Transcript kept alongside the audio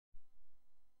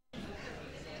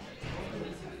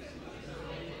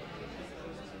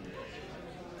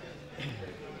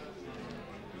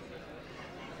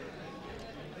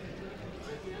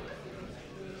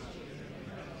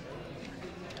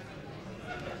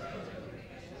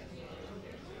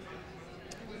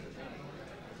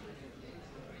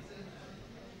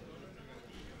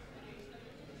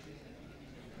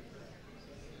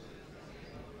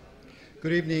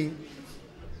Good evening.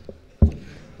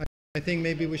 I think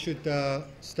maybe we should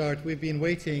start. We've been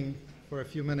waiting for a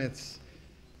few minutes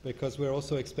because we're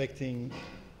also expecting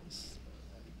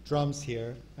drums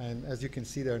here, and as you can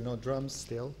see, there are no drums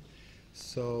still.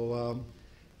 So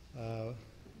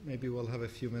maybe we'll have a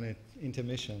few minute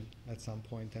intermission at some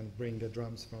point and bring the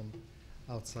drums from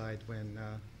outside when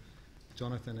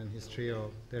Jonathan and his trio,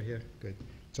 they're here? Good.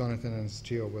 Jonathan and his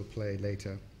trio will play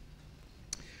later.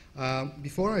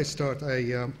 Before I start,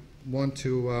 I want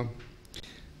to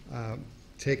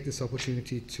take this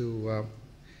opportunity to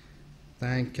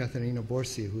thank Caterina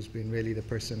Borsi, who's been really the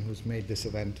person who's made this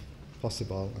event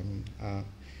possible. I mean,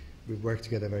 we've worked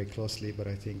together very closely, but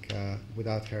I think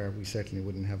without her, we certainly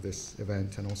wouldn't have this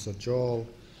event. And also Joel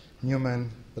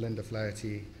Newman, Belinda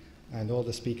Flaherty, and all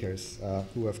the speakers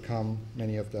who have come,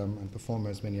 many of them, and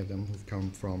performers, many of them who've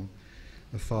come from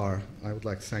afar. I would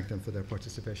like to thank them for their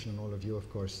participation, and all of you, of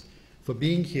course, for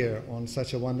being here on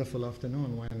such a wonderful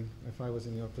afternoon when, if I was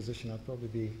in your position, I'd probably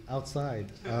be outside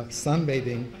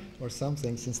sunbathing or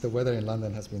something, since the weather in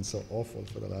London has been so awful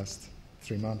for the last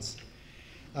 3 months.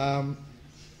 I'm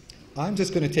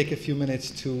just going to take a few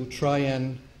minutes to try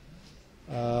and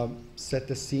set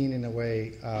the scene in a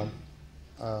way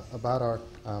about our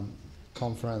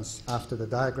conference After the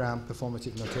Diagram,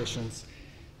 Performative Notations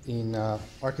in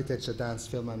Architecture, Dance,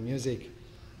 Film and Music.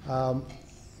 I'm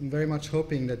very much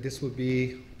hoping that this will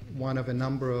be one of a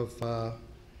number of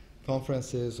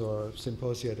conferences or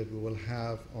symposia that we will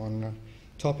have on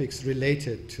topics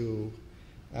related to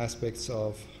aspects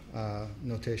of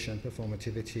notation,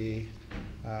 performativity.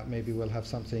 Maybe we'll have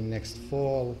something next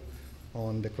fall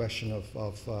on the question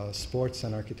of sports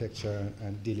and architecture,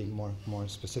 and dealing more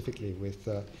specifically with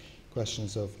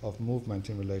questions of movement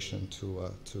in relation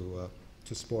to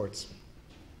sports.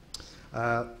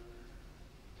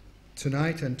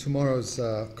 Tonight and tomorrow's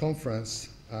conference,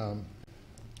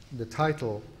 the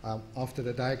title, After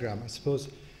the Diagram, I suppose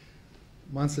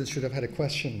Mansell should have had a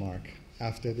question mark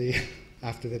after the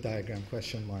diagram,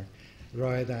 question mark,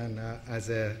 rather than as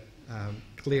a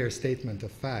clear statement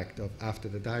of fact of after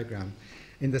the diagram,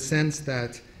 in the sense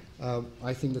that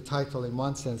I think the title in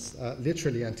one sense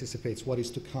literally anticipates what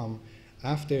is to come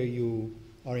after you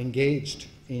are engaged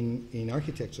in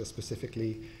architecture,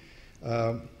 specifically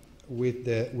with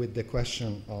the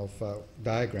question of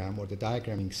diagram, or the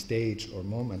diagramming stage or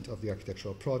moment of the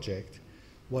architectural project.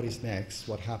 What is next?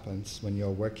 What happens when you're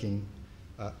working,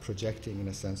 projecting in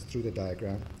a sense through the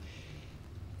diagram?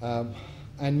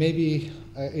 And maybe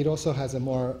it also has a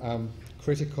more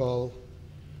critical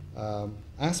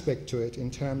aspect to it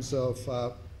in terms of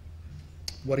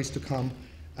what is to come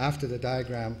after the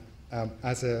diagram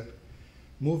as a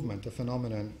movement, a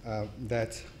phenomenon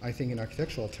that I think in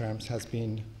architectural terms has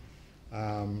been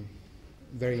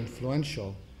very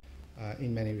influential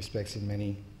in many respects, in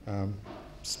many,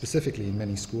 specifically in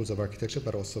many schools of architecture,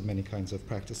 but also many kinds of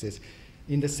practices,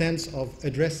 in the sense of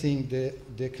addressing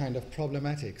the kind of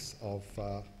problematics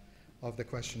of the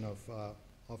question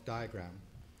of diagram,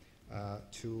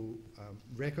 to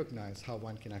recognize how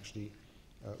one can actually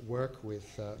work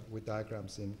with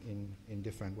diagrams in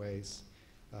different ways,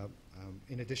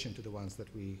 in addition to the ones that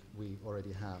we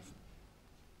already have.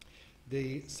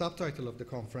 The subtitle of the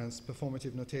conference,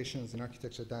 Performative Notations in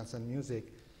Architecture, Dance and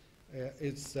Music,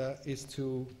 is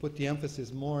to put the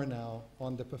emphasis more now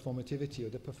on the performativity, or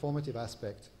the performative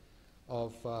aspect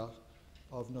of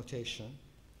notation,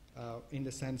 in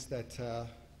the sense that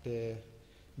the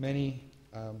many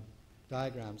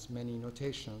diagrams, many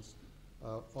notations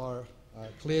are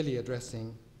clearly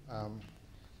addressing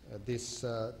this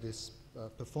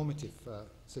performative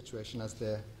situation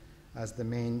as the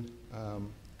main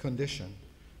condition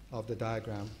of the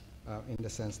diagram, in the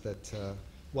sense that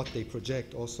what they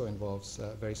project also involves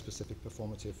very specific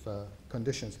performative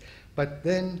conditions. But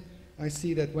then I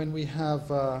see that when we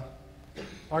have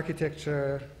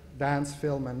architecture, dance,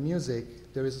 film, and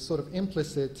music, there is a sort of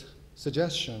implicit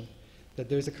suggestion that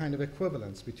there is a kind of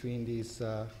equivalence between these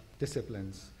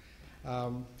disciplines,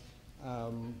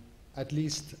 at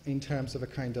least in terms of a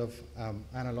kind of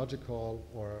analogical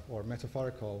or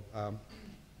metaphorical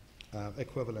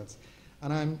equivalence.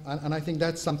 And I think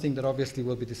that's something that obviously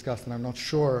will be discussed, and I'm not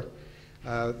sure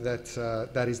that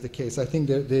that is the case. I think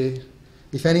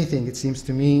if anything, it seems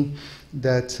to me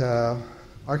that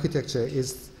architecture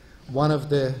is one of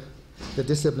the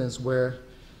disciplines where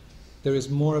there is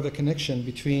more of a connection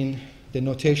between the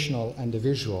notational and the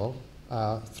visual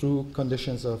through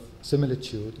conditions of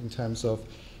similitude, in terms of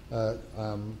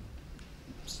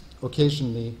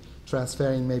occasionally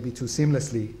transferring maybe too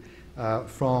seamlessly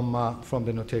from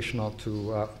the notational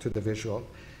to the visual.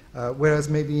 Whereas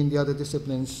maybe in the other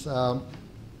disciplines,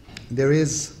 there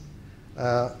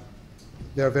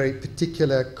are very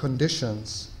particular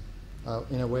conditions,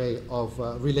 in a way, of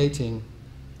relating,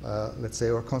 let's say,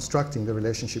 or constructing the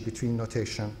relationship between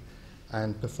notation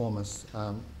and performance.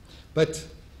 But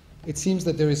it seems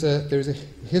that there is a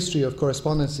history of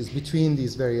correspondences between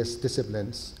these various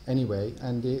disciplines anyway,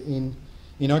 and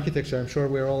in architecture, I'm sure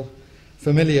we're all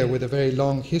familiar with a very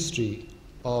long history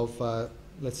of,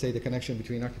 let's say, the connection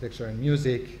between architecture and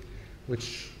music,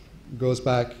 which goes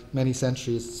back many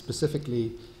centuries,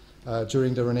 specifically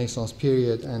during the Renaissance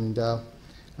period. And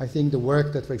I think the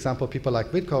work that, for example, people like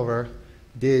Wittkower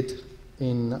did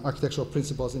in architectural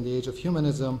principles in the age of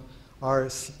humanism are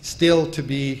still to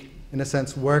be, in a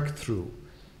sense, worked through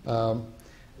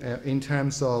in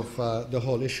terms of the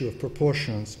whole issue of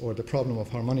proportions, or the problem of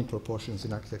harmonic proportions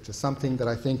in architecture, something that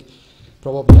I think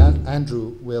probably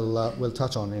Andrew will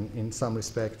touch on in some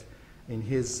respect in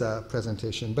his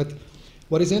presentation. But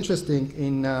what is interesting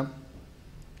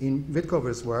in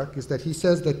Wittkower's work is that he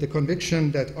says that the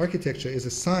conviction that architecture is a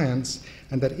science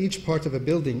and that each part of a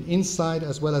building, inside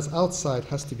as well as outside,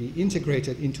 has to be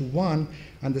integrated into one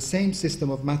and the same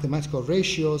system of mathematical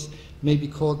ratios may be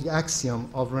called the axiom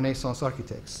of Renaissance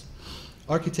architects.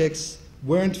 Architects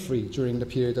weren't free during the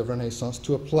period of Renaissance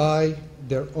to apply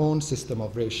their own system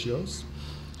of ratios.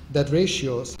 That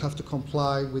ratios have to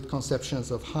comply with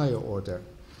conceptions of higher order.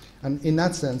 And in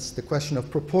that sense, the question of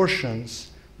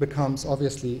proportions becomes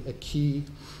obviously a key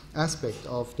aspect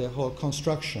of the whole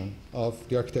construction of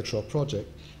the architectural project.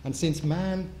 And since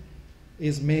man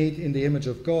is made in the image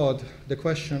of God, the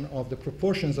question of the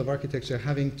proportions of architecture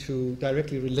having to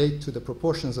directly relate to the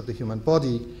proportions of the human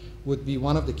body would be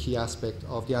one of the key aspects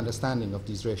of the understanding of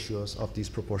these ratios, of these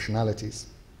proportionalities.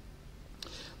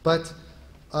 But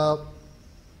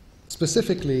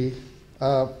specifically,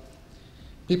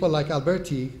 people like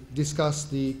Alberti discuss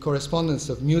the correspondence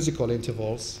of musical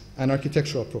intervals and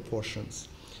architectural proportions,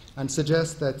 and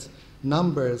suggest that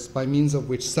numbers by means of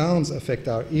which sounds affect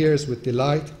our ears with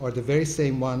delight are the very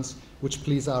same ones which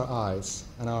please our eyes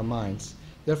and our minds.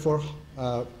 Therefore,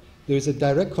 there is a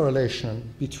direct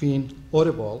correlation between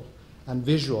audible and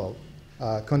visual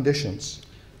conditions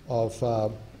of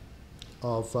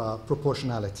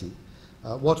proportionality.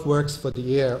 What works for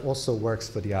the ear also works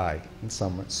for the eye in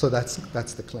some way. So that's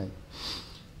the claim.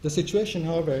 The situation,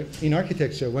 however, in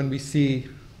architecture, when we see,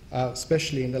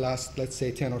 especially in the last, let's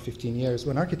say, 10 or 15 years,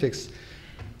 when architects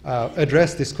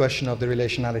address this question of the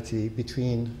relationality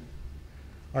between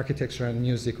architecture and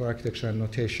music, or architecture and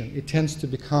notation, it tends to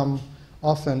become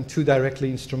often too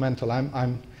directly instrumental.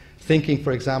 I'm thinking,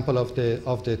 for example, of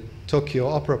the Tokyo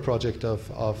Opera project of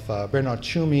Bernard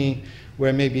Tschumi,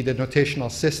 where maybe the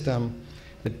notational system,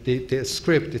 the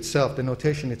script itself, the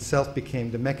notation itself became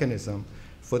the mechanism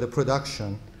for the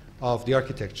production of the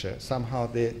architecture. Somehow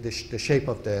the shape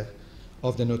of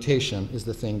the notation is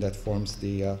the thing that forms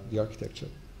the architecture.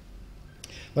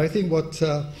 But I think what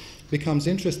becomes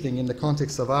interesting in the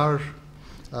context of our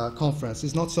conference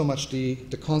is not so much the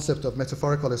concept of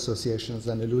metaphorical associations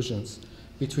and illusions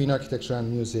between architecture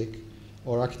and music,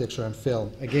 or architecture and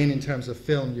film. Again, in terms of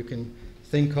film, you can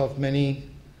think of many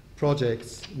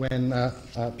projects when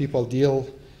people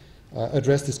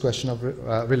address this question of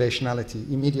relationality.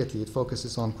 Immediately, it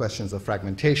focuses on questions of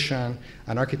fragmentation,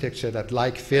 an architecture that,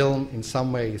 like film, in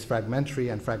some way is fragmentary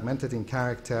and fragmented in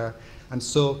character. And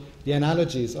so the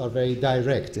analogies are very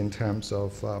direct in terms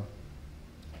of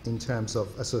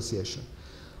association.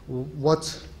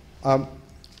 What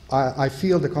I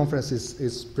feel the conference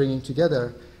is bringing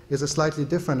together is a slightly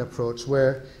different approach,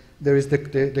 where there is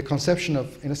the conception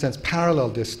of, in a sense, parallel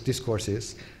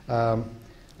discourses,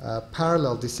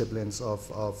 parallel disciplines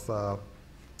of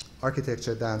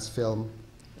architecture, dance, film,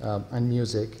 and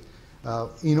music,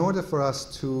 in order for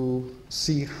us to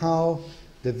see how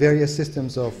the various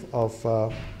systems of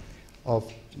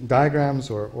diagrams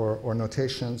or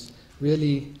notations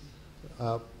really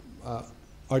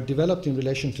are developed in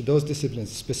relation to those disciplines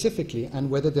specifically, and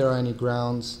whether there are any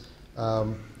grounds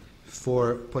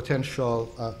for potential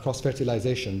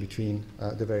cross-fertilization between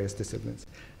the various disciplines.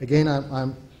 Again,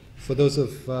 for those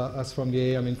of us from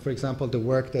the AA, I mean, for example, the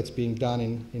work that's being done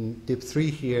in DIP 3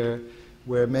 here,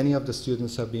 where many of the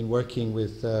students have been working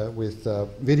with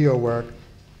video work,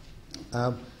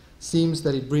 seems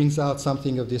that it brings out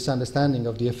something of this understanding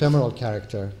of the ephemeral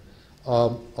character,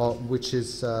 which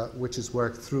is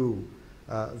worked through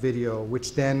video,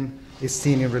 which then is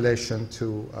seen in relation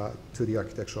to the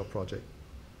architectural project.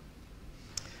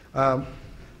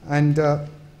 And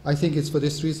I think it's for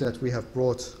this reason that we have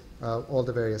brought all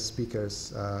the various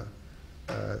speakers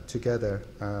together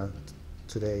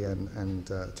today and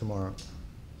tomorrow.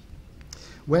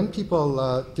 when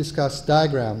people discuss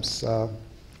diagrams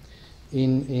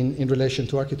in relation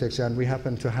to architecture, and we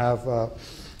happen to have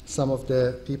some of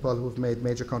the people who've made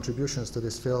major contributions to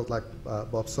this field, like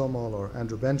Bob Somol or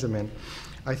Andrew Benjamin,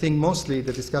 I think mostly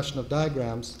the discussion of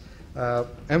diagrams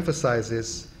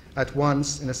emphasizes at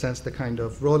once, in a sense, the kind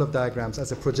of role of diagrams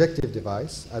as a projective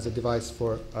device, as a device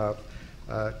for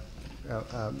a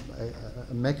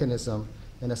mechanism,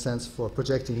 in a sense, for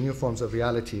projecting new forms of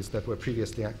realities that were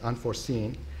previously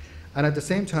unforeseen, and at the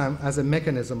same time as a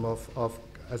mechanism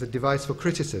as a device for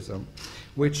criticism,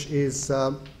 which is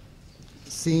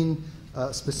seen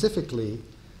specifically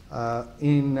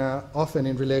often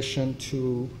in relation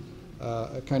to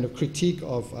a kind of critique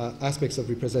of aspects of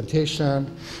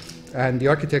representation and the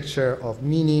architecture of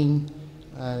meaning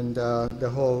and the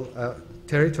whole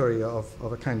territory of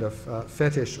a kind of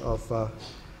fetish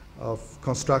of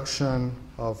construction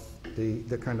of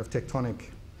the kind of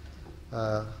tectonic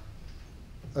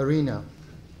arena.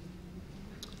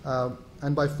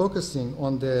 And by focusing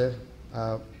on the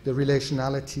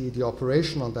relationality, the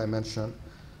operational dimension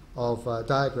of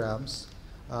diagrams,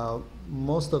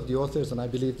 most of the authors, and I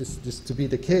believe this to be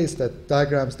the case, that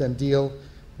diagrams then deal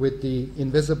with the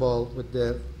invisible, with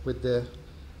the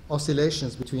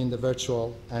oscillations between the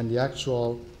virtual and the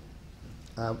actual,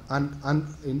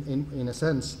 in a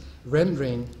sense,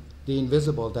 rendering the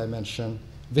invisible dimension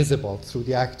visible through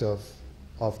the act of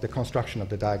the construction of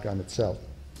the diagram itself.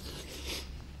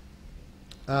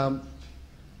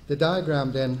 The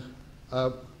diagram then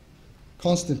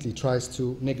constantly tries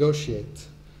to negotiate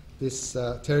this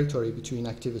territory between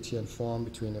activity and form,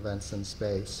 between events and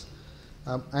space.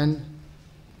 And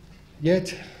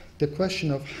yet, the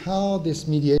question of how this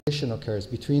mediation occurs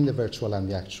between the virtual and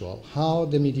the actual, how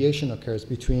the mediation occurs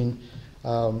between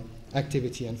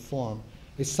activity and form,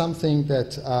 is something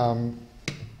that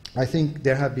I think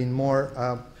there have been more,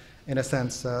 in a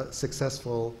sense,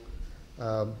 successful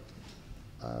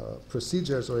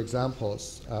procedures or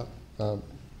examples,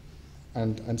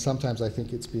 and sometimes I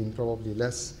think it's been probably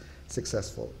less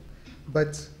successful.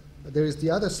 But there is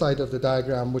the other side of the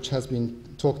diagram which has been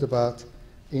talked about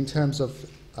in terms of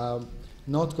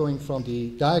not going from the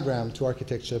diagram to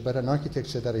architecture, but an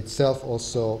architecture that itself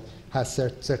also has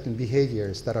certain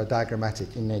behaviors that are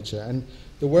diagrammatic in nature. And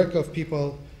the work of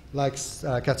people like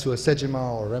Katsuo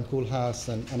Sejima or Rem Koolhaas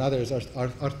and others are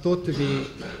thought to be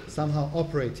somehow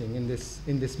operating in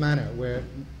this manner, where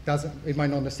it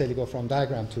might not necessarily go from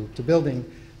diagram to building,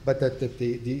 but that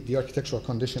the architectural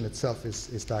condition itself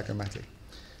is diagrammatic.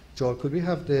 Joel, could we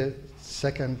have the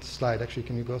second slide? Actually,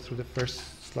 can you go through the first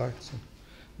slide? So,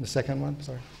 the second one,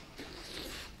 sorry.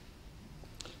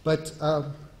 But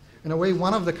in a way,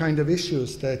 one of the kind of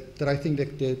issues that I think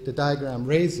that the diagram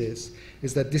raises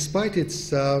is that despite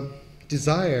its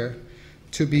desire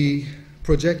to be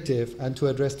projective and to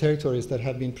address territories that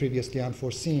have been previously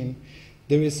unforeseen,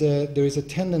 there is a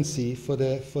tendency for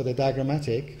the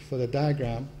diagrammatic, for the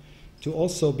diagram, to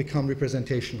also become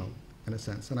representational in a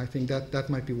sense. And I think that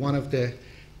might be one of the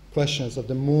questions of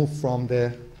the move from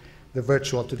the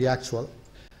virtual to the actual.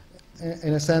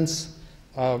 In a sense,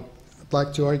 I'd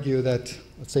like to argue that,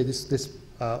 let's say, this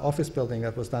office building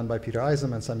that was done by Peter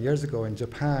Eisenman some years ago in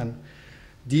Japan,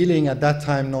 dealing at that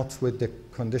time not with the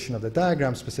condition of the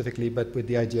diagram specifically, but with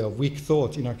the idea of weak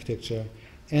thought in architecture,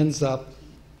 ends up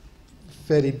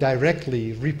very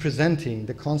directly representing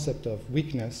the concept of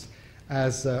weakness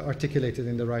as articulated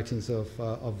in the writings of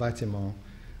Vatimont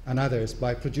and others,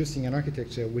 by producing an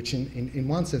architecture which in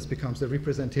one sense becomes the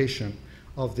representation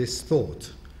of this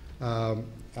thought,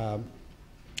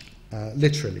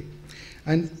 literally.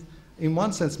 And in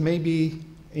one sense, maybe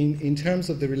in terms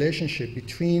of the relationship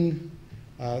between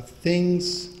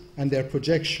things and their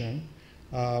projection,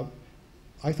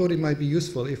 I thought it might be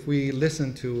useful if we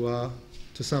listen to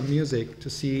some music to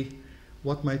see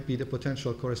what might be the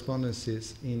potential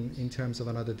correspondences in terms of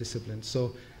another discipline.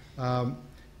 So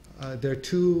there are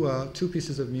two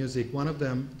pieces of music. One of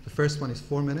them, the first one is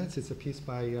 4 minutes. It's a piece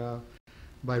by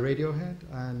Radiohead,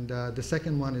 and the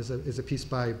second one is a piece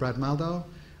by Brad Maldau.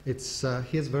 It's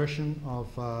his version of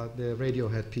the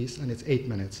Radiohead piece, and it's 8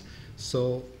 minutes.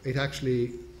 So it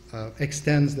actually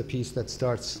extends the piece that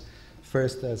starts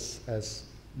first as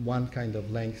one kind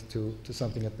of length to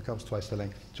something that becomes twice the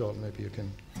length. Joel, maybe you can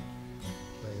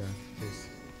play that, please.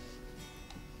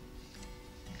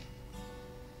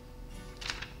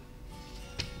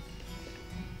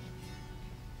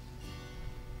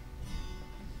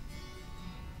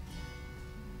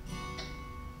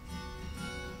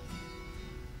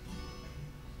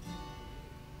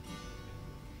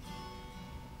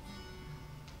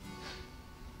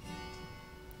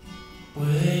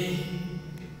 Wait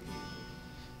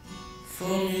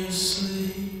for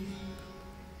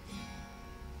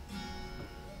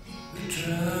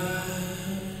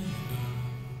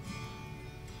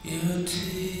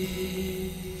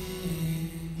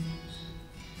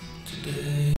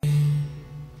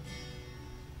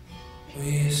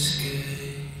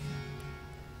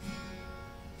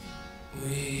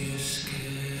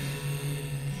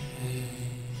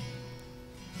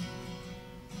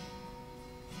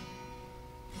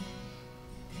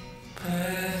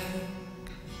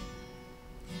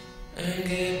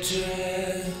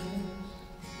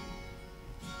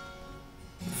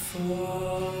For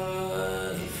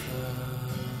the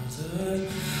Father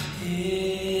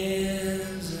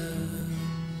is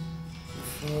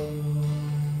full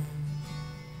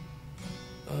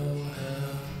of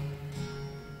hell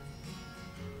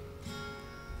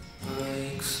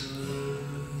breaks loose.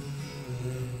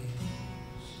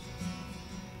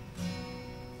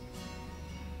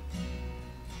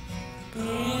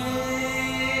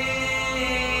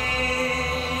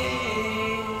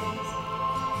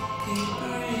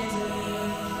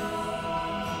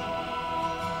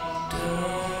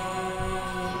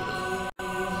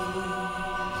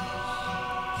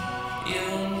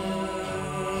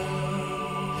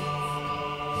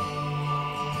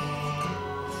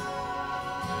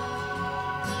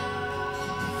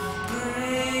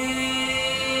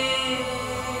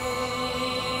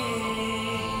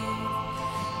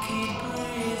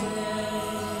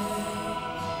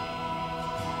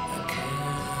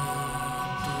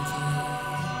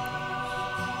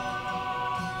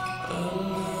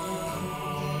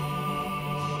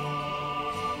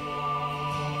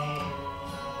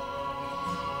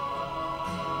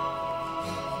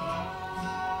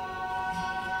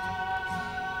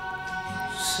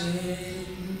 Sing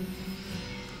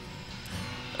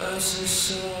us a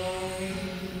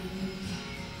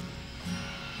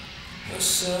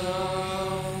song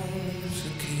to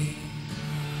keep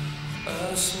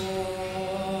us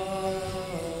warm.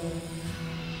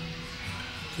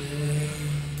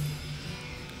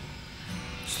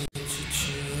 Such a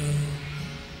chill,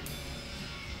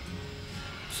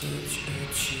 such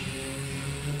a chill.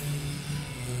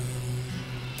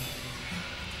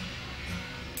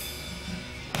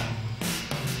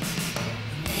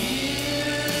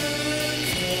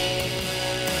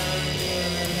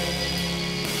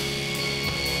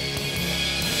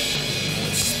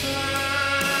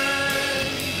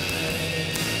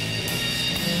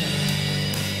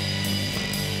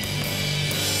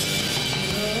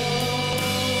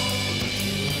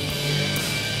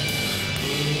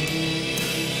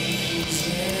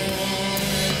 Yeah.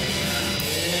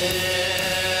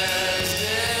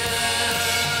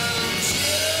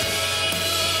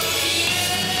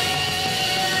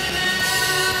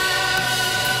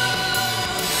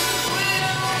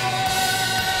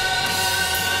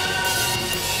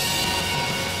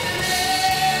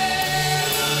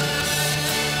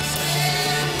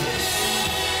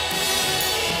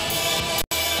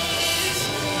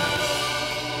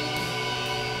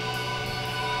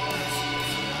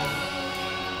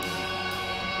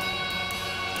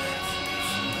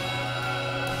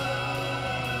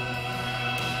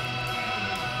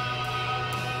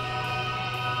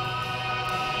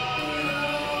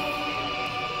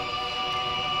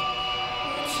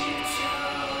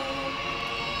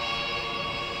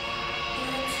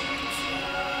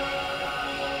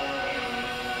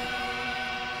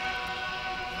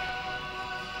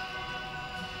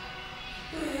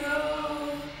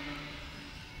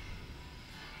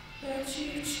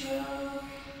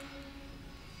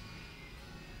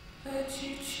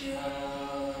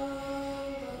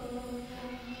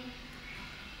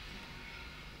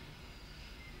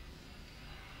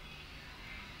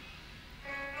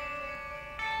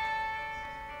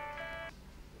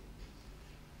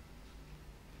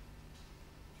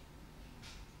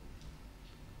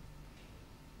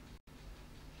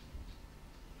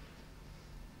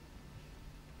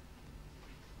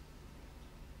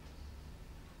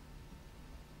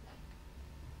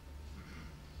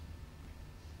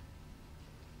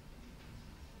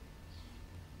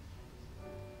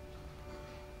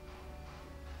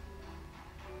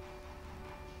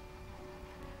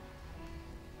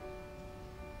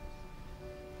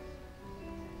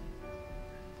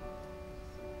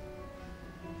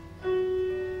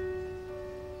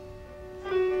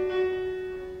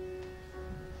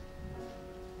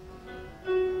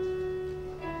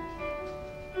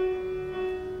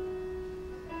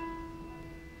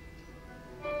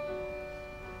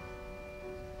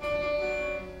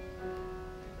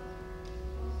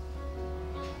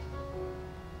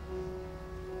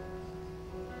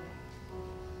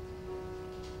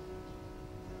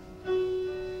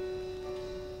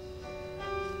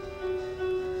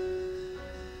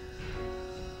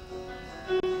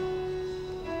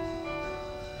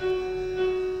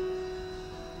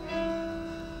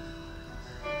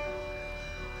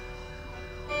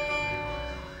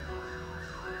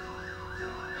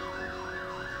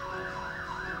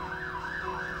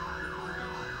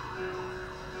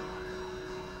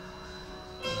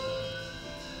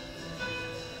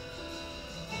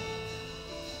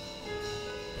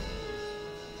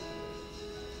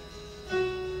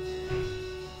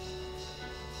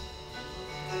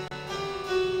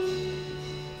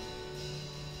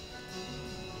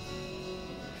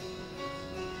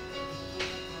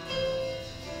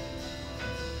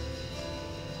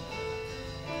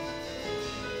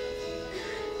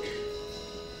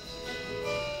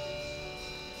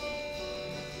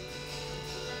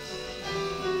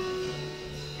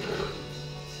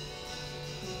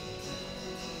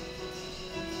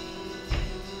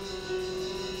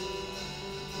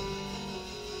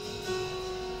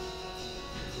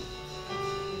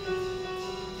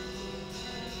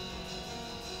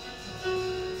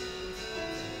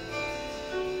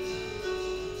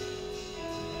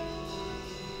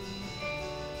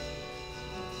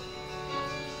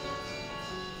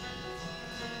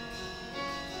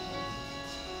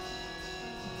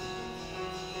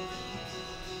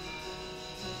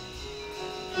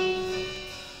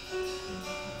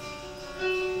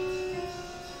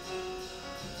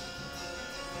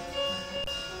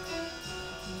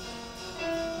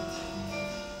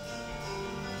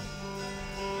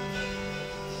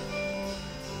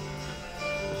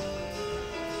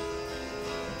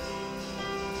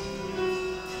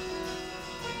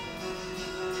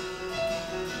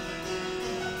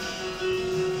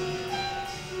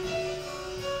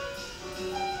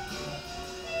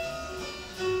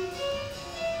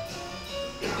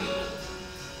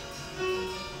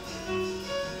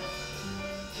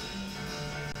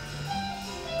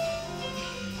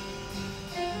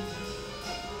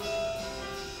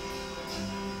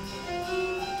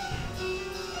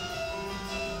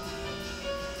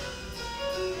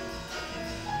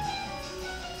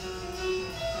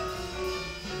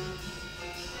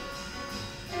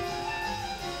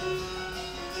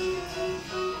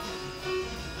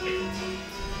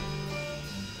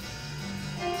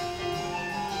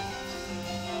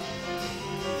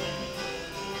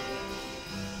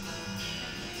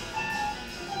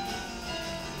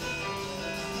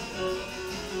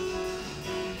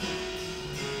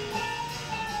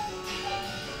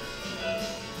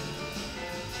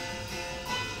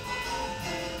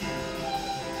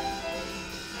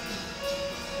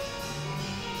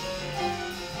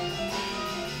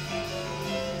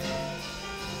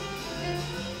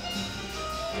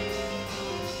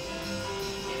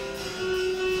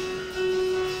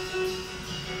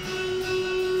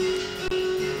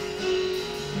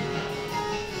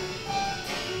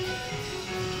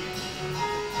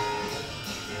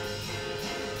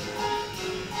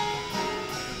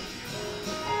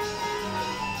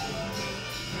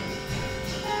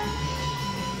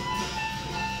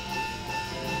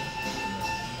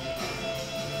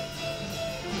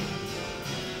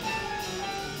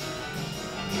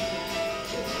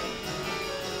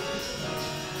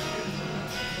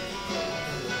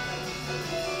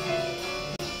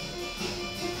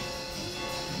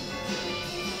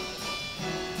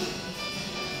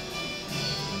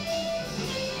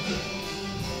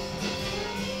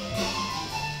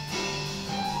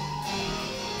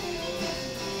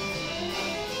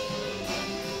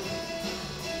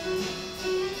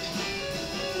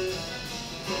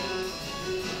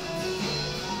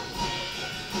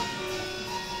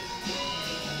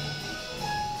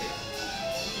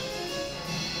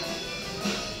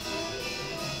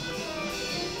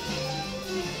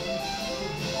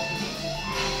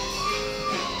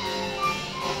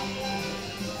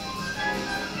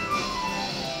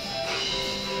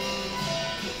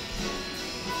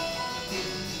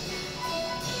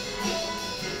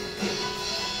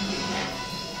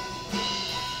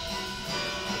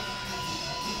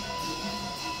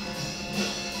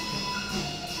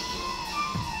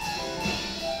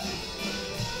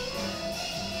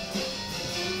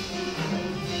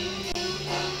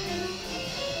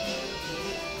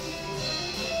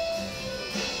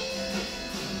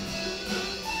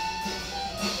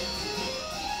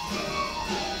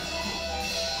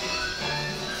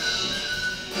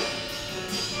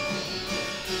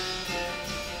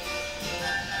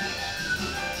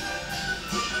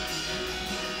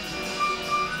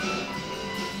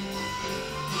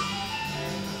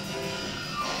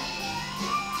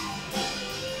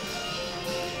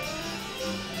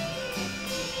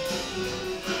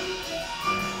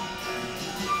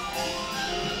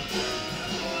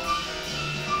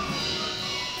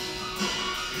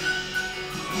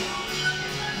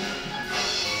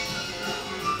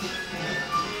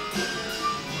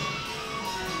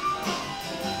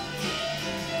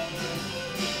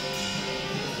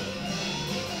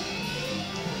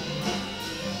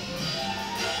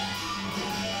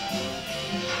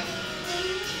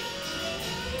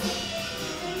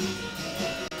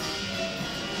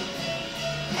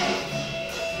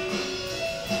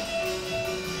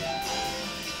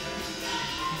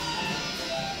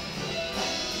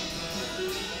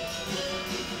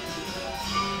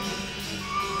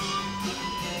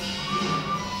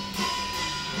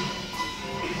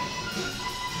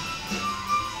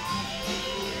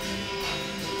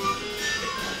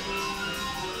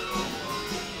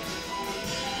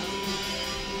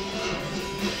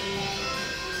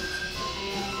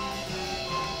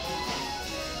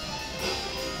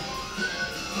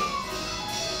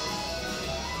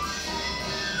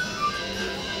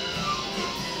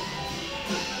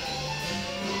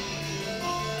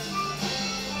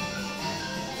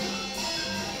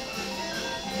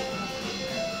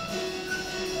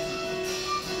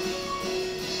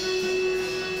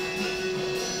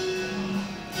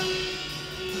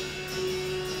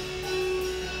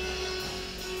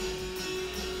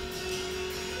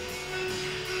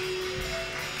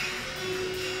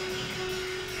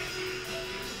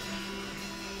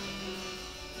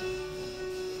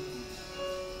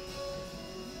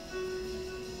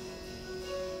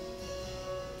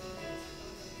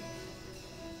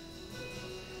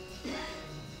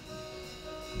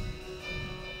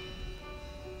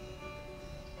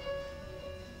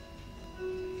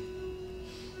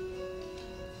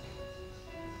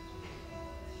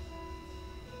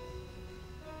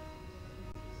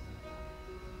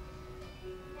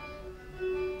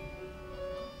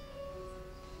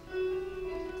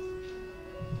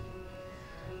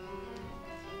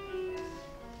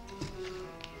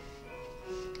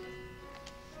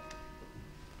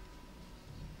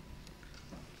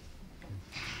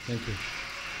 Thank you.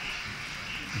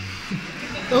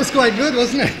 That was quite good,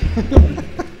 wasn't it?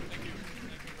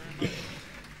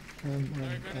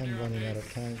 I'm running out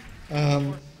of time.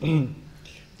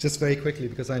 Just very quickly,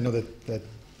 because I know that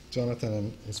Jonathan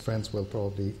and his friends will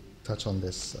probably touch on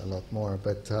this a lot more,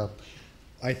 but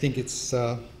I think I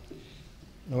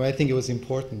think it was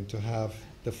important to have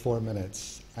the 4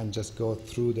 minutes and just go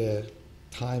through the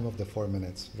time of the 4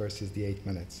 minutes versus the 8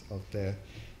 minutes of the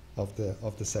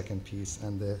second piece,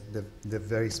 and the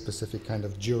very specific kind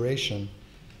of duration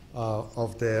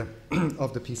of the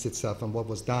piece itself, and what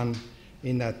was done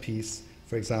in that piece,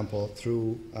 for example,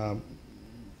 through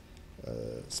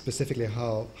specifically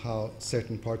how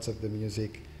certain parts of the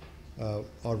music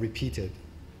are repeated.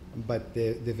 But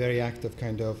the very act of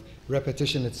kind of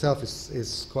repetition itself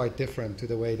is quite different to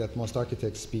the way that most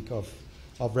architects speak of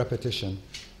repetition,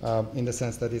 in the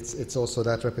sense that it's also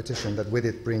that repetition that with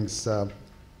it brings the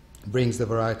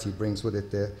variety, brings with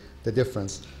it the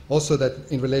difference. Also, that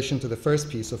in relation to the first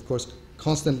piece, of course,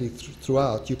 constantly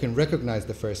throughout you can recognize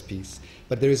the first piece,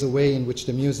 but there is a way in which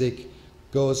the music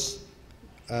goes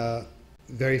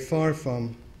very far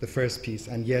from the first piece,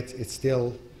 and yet it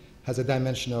still has a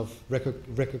dimension of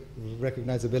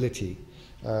recognizability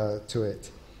to it.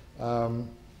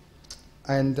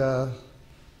 And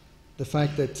the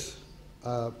fact that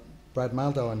Brad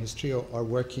Maldau and his trio are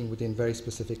working within very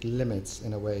specific limits,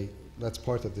 in a way, that's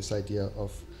part of this idea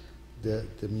of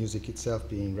the music itself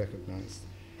being recognized.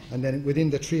 And then within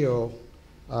the trio,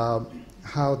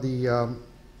 how the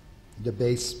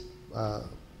bass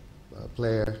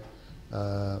player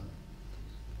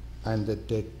and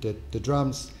the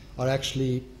drums are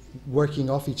actually working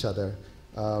off each other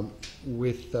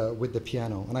with the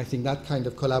piano. And I think that kind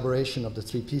of collaboration of the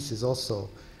 3 pieces also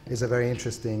is a very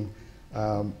interesting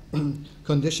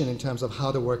condition in terms of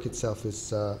how the work itself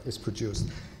is produced.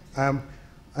 And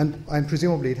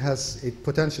presumably it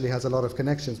potentially has a lot of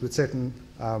connections with certain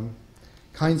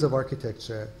kinds of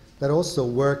architecture that also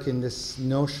work in this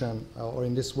notion or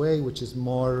in this way, which is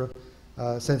more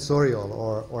sensorial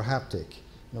or haptic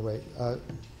in a way.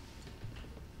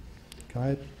 Can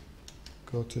I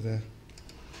go to the...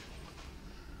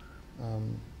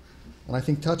 and I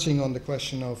think touching on the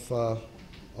question of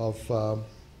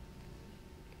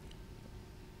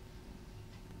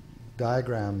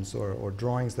diagrams or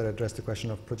drawings that address the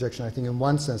question of projection, I think in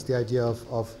one sense the idea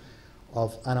of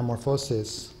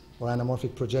anamorphosis or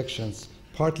anamorphic projections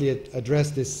partly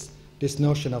address this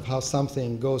notion of how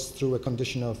something goes through a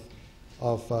condition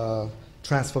of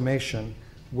transformation,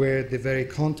 where the very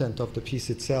content of the piece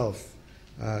itself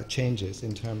changes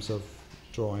in terms of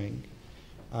drawing.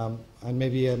 And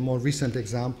maybe a more recent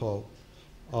example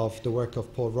of the work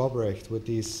of Paul Robrecht with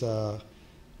these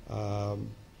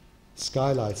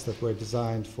skylights that were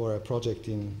designed for a project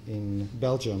in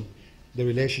Belgium, the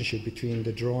relationship between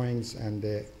the drawings and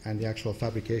the actual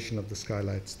fabrication of the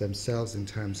skylights themselves in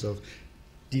terms of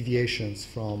deviations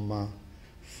from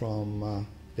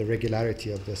the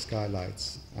regularity of the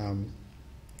skylights.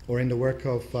 Or in the work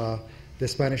of the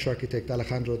Spanish architect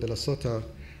Alejandro de la Sota,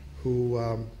 who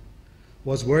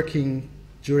was working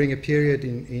during a period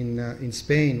in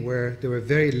Spain where there were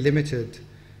very limited,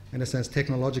 in a sense,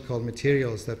 technological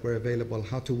materials that were available,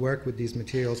 how to work with these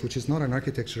materials, which is not an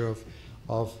architecture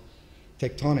of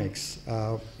tectonics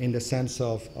in the sense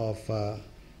of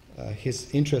his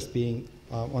interest being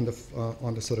on the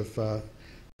sort of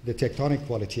the tectonic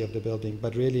quality of the building,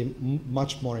 but really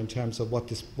much more in terms of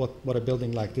what a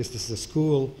building like this is a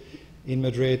school in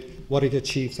Madrid, what it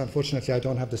achieves. Unfortunately, I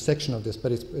don't have the section of this,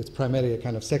 but it's primarily a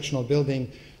kind of sectional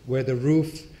building where the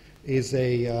roof is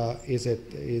a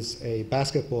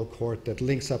basketball court that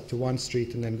links up to one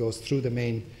street and then goes through the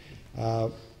main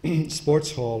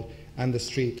sports hall and the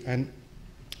street. And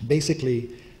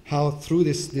basically, how through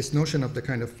this notion of the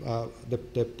kind of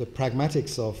the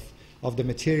pragmatics of the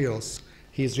materials,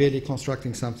 he's really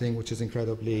constructing something which is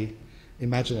incredibly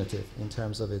imaginative in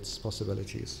terms of its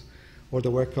possibilities. Or the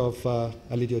work of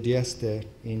Alidio Dieste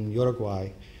in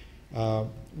Uruguay,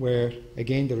 where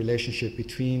again the relationship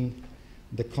between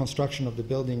the construction of the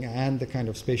building and the kind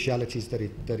of spatialities that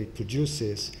it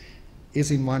produces is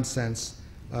in one sense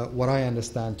what I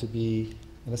understand to be,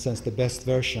 in a sense, the best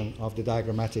version of the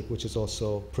diagrammatic, which is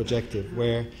also projective,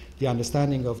 where the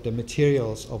understanding of the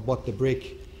materials of what the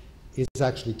brick is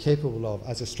actually capable of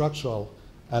as a structural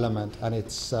element and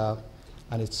its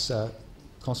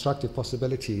constructive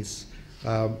possibilities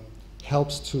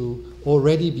helps to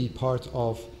already be part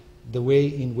of the way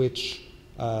in which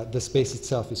the space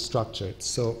itself is structured.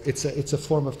 So it's a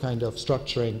form of kind of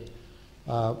structuring.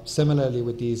 Similarly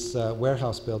with these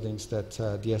warehouse buildings that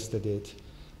Dieste did,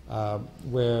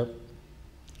 where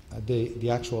the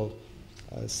actual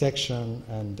section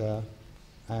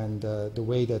and the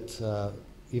way that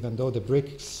even though the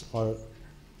bricks are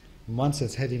in one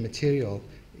sense heavy material,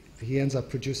 he ends up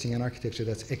producing an architecture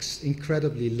that's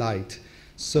incredibly light.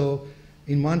 So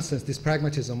in one sense, this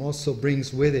pragmatism also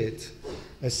brings with it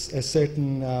a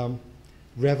certain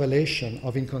revelation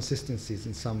of inconsistencies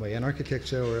in some way, an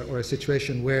architecture or a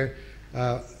situation where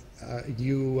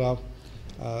you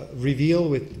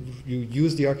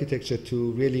use the architecture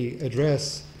to really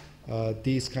address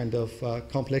these kind of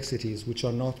complexities, which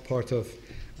are not part of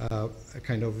a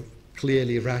kind of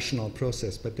clearly rational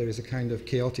process, but there is a kind of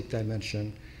chaotic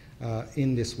dimension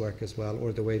in this work as well,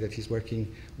 or the way that he's working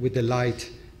with the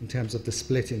light in terms of the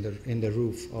split in the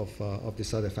roof of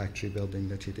this other factory building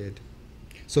that he did.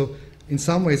 So in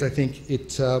some ways, I think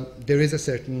there is a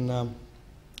certain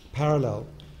parallel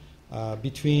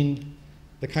between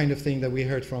the kind of thing that we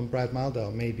heard from Brad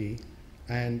Maldell, maybe,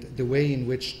 and the way in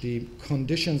which the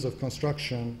conditions of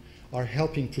construction are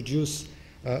helping produce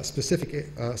specific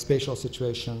spatial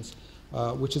situations,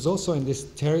 which is also in this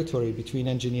territory between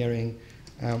engineering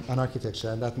and architecture,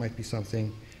 and that might be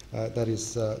something that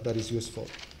is useful.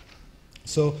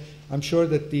 So I'm sure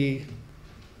that the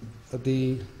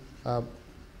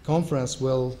conference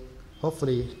will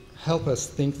hopefully help us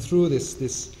think through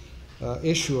this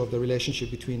issue of the relationship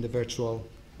between the virtual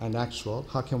and actual.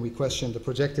 How can we question the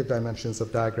projective dimensions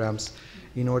of diagrams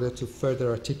in order to further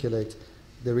articulate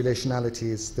the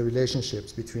relationalities, the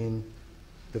relationships between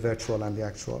the virtual and the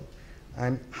actual?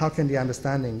 And how can the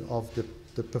understanding of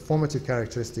the performative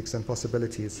characteristics and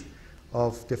possibilities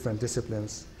of different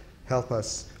disciplines help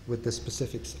us with the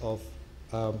specifics of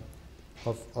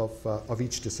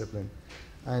each discipline?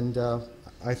 And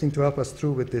I think to help us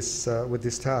through with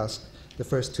this task, the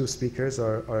first two speakers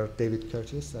are David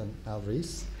Curtis and Al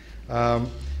Rees.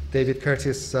 David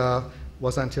Curtis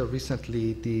was until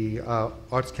recently the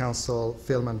Arts Council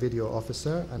Film and Video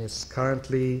Officer and is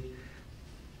currently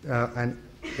an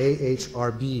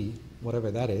AHRB,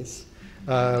 whatever that is,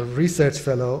 research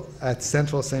fellow at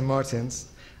Central St. Martin's,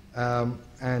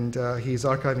 and he's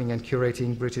archiving and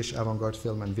curating British avant-garde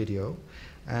film and video.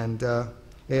 And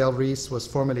A.L. Rees was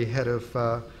formerly head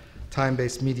of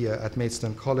time-based media at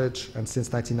Maidstone College, and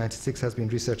since 1996 has been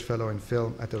research fellow in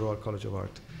film at the Royal College of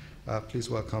Art. Please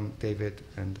welcome David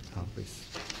and Al Rees.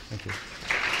 Thank you.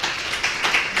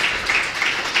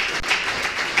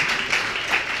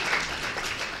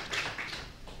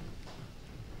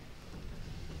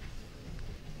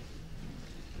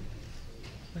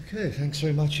 Okay, thanks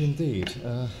very much indeed.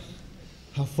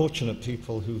 How fortunate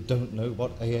people who don't know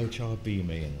what AHRB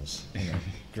means. You know,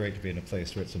 great to be in a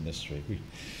place where it's a mystery.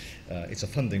 It's a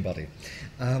funding body.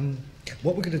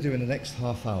 What we're going to do in the next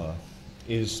half hour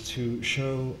is to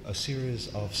show a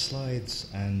series of slides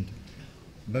and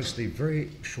mostly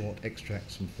very short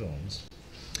extracts from films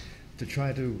to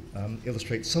try to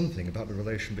illustrate something about the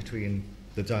relation between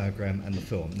the diagram and the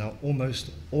film. Now,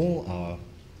 almost all our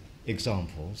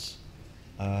examples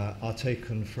are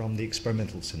taken from the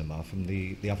experimental cinema, from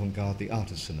the avant-garde, the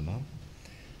artist cinema,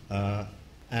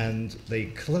 and they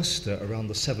cluster around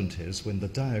the 70s when the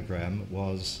diagram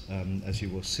was, as you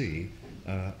will see,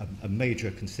 a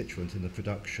major constituent in the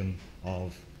production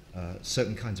of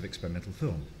certain kinds of experimental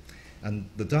film. And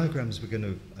the diagrams we're going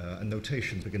to, and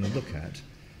notations we're going to look at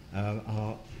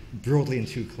are broadly in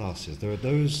two classes. There are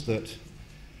those that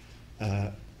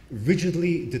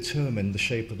rigidly determine the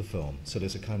shape of the film. So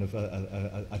there's a kind of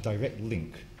a direct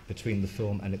link between the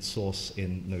film and its source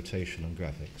in notation and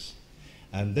graphics.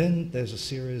 And then there's a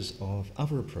series of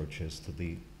other approaches to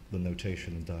the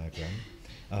notation and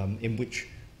diagram in which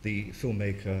the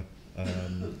filmmaker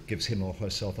gives him or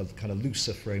herself a kind of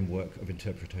looser framework of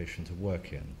interpretation to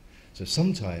work in. So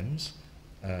sometimes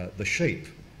the shape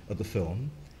of the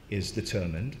film is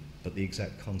determined, but the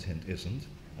exact content isn't.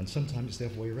 And sometimes it's the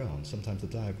other way around. Sometimes the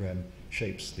diagram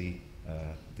shapes the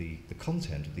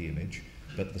content of the image,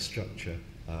 but the structure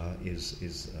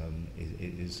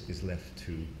is left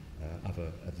to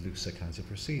other looser kinds of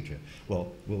procedure.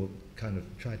 Well, we'll kind of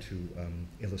try to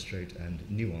illustrate and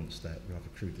nuance that rather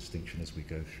crude distinction as we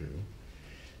go through.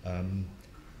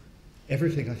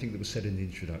 Everything I think that was said in the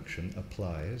introduction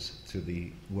applies to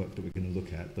the work that we're going to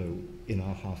look at, though in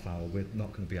our half hour we're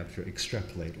not going to be able to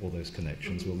extrapolate all those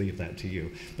connections. We'll leave that to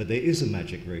you. But there is a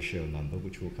magic ratio number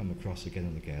which we'll come across again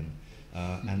and again,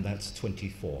 and that's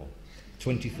 24.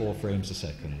 24 frames a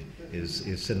second is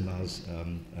cinema's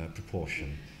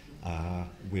proportion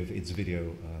with its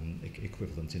video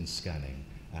equivalent in scanning.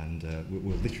 And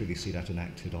we'll literally see that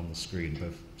enacted on the screen,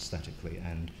 both statically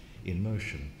and in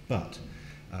motion. But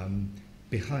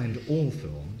behind all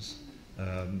films,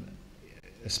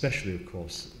 especially, of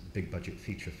course, big budget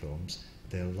feature films,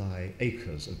 there lie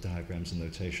acres of diagrams and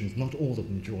notations, not all of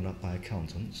them drawn up by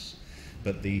accountants,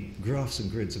 but the graphs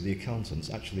and grids of the accountants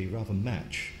actually rather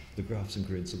match the graphs and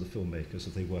grids of the filmmakers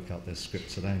as they work out their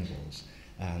scripts and angles.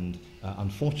 And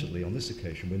unfortunately, on this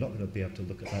occasion, we're not going to be able to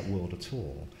look at that world at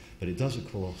all. But it does,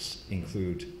 of course,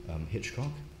 include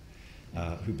Hitchcock,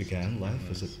 who began life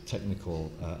as a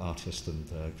technical artist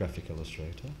and graphic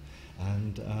illustrator,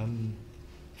 and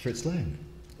Fritz Lang,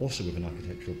 also with an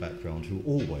architectural background, who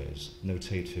always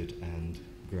notated and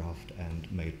graphed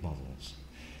and made models.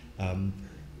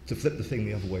 To flip the thing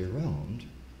the other way around,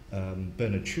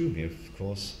 Bernard Tschumi, of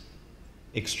course,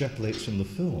 extrapolates from the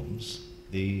films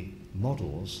the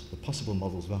models, the possible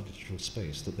models of architectural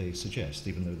space that they suggest,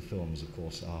 even though the films, of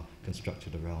course, are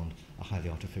constructed around a highly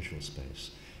artificial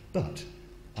space. But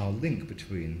our link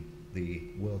between the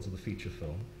worlds of the feature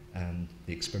film and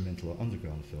the experimental or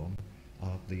underground film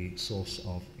are the source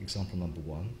of example number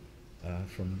one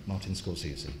from Martin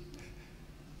Scorsese.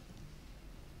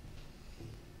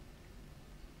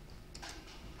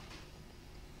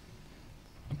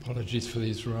 Apologies for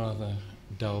these rather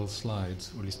dull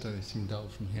slides, or at least they seem dull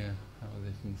from here. How are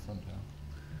they from the front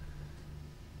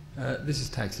down? This is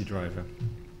Taxi Driver,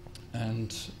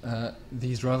 and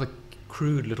these rather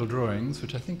crude little drawings,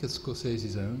 which I think are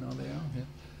Scorsese's own, are they?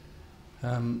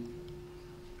 Yeah.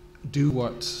 Do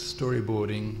what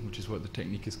storyboarding, which is what the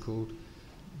technique is called,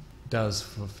 does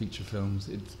for feature films.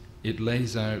 It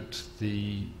lays out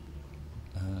the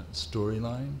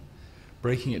storyline,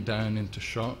 breaking it down into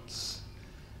shots.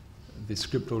 The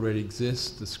script already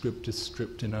exists, the script is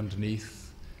stripped in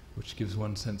underneath, which gives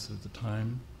one sense of the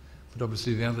time. But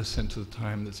obviously the other sense of the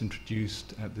time that's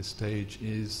introduced at this stage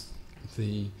is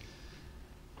the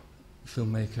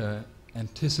filmmaker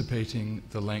anticipating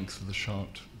the length of the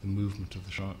shot, the movement of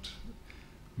the shot.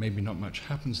 Maybe not much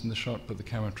happens in the shot, but the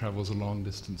camera travels a long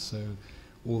distance, so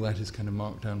all that is kind of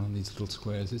marked down on these little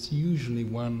squares. It's usually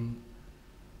one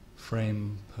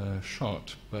frame per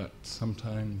shot, but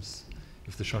sometimes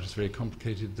if the shot is very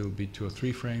complicated, there will be 2 or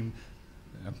 3 frames.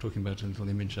 I'm talking about a little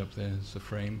image up there as a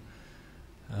frame.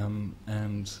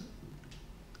 And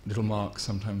little marks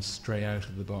sometimes stray out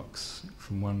of the box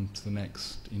from one to the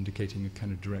next, indicating a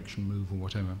kind of direction move or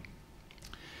whatever.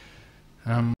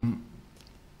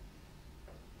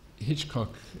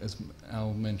 Hitchcock, as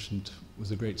Al mentioned,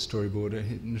 was a great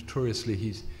storyboarder. Notoriously,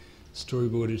 he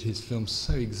storyboarded his films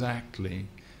so exactly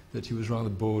that he was rather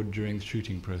bored during the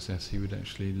shooting process. He would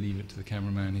actually leave it to the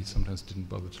cameraman. He sometimes didn't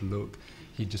bother to look.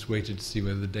 He just waited to see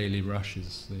whether the daily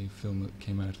rushes, the film that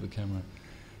came out of the camera,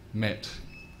 met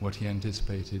what he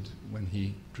anticipated when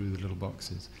he drew the little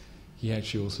boxes. He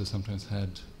actually also sometimes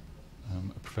had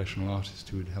a professional artist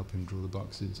who would help him draw the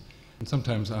boxes. And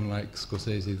sometimes, unlike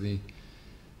Scorsese, the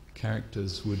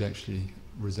characters would actually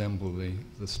resemble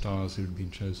the stars who had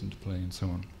been chosen to play and so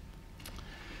on.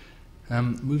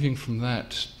 Moving from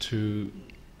that to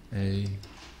a,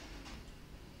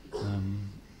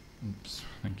 oops,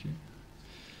 thank you.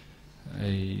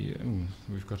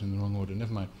 We've got in the wrong order,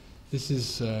 never mind. This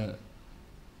is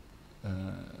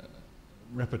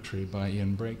Repertory by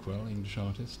Ian Breakwell, English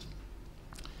artist.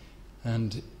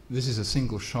 And this is a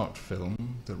single shot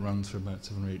film that runs for about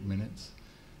 7 or 8 minutes.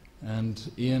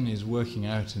 And Ian is working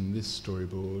out in this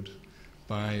storyboard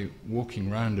by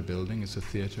walking around a building. It's a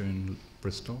theatre in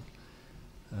Bristol.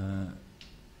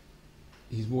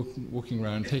 He's walking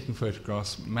around, taking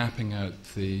photographs, mapping out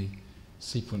the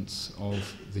sequence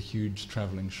of the huge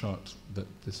travelling shot that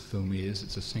this film is.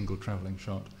 It's a single travelling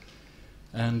shot.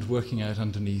 And working out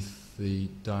underneath the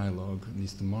dialogue, at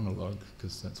least the monologue,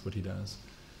 because that's what he does,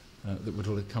 that would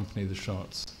accompany the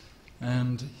shots.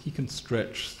 And he can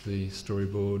stretch the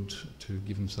storyboard to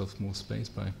give himself more space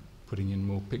by putting in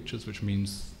more pictures, which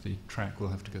means the track will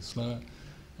have to go slower,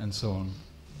 and so on.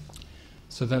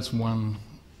 So that's one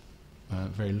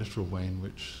very literal way in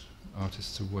which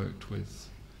artists have worked with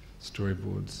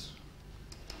storyboards.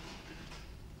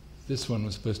 This one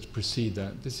was supposed to precede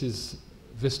that. This is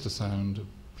Vista Sound,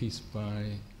 a piece by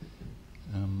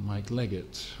Mike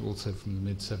Leggett, also from the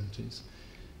mid-70s.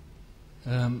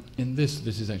 In this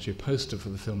is actually a poster for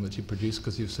the film that he produced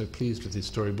because he was so pleased with his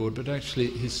storyboard, but actually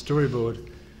his storyboard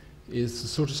is the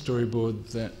sort of storyboard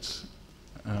that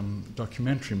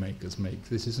documentary makers make.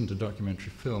 This isn't a documentary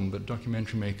film, but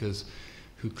documentary makers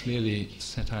who clearly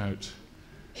set out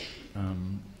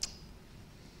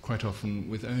quite often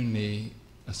with only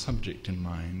a subject in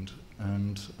mind,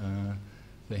 and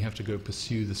they have to go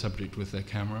pursue the subject with their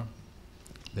camera.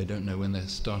 They don't know when they're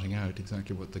starting out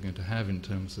exactly what they're going to have in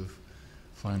terms of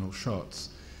final shots.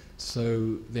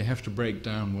 So they have to break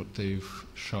down what they've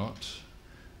shot,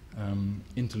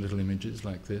 into little images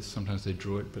like this. Sometimes they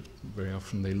draw it, but very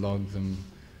often they log them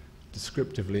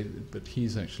descriptively, but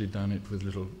he's actually done it with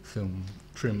little film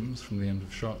trims from the end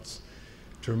of shots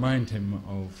to remind him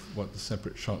of what the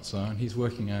separate shots are, and he's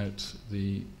working out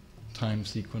the time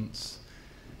sequence,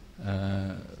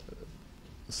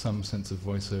 some sense of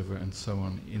voiceover and so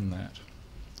on in that.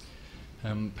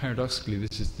 Paradoxically,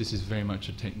 this is very much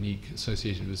a technique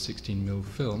associated with 16mm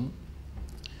film.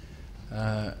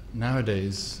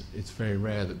 Nowadays, it's very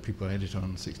rare that people edit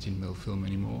on 16mm film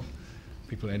anymore.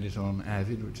 People edit on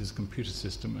Avid, which is a computer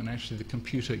system, and actually the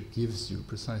computer gives you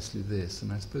precisely this,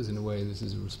 and I suppose in a way this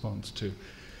is a response to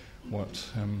what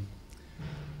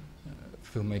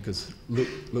filmmakers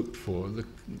looked for.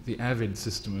 The Avid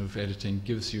system of editing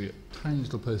gives you tiny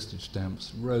little postage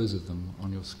stamps, rows of them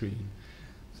on your screen,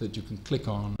 so that you can click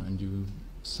on and you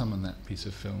summon that piece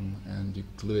of film and you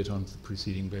glue it onto the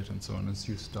preceding bit and so on, and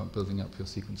so you start building up your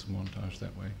sequence of montage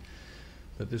that way.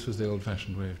 But this was the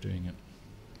old-fashioned way of doing it.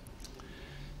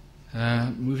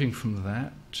 Moving from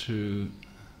that to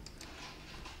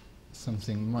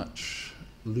something much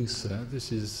looser,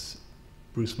 this is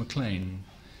Bruce MacLean,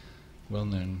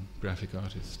 well-known graphic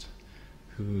artist,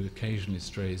 who occasionally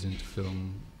strays into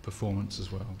film performance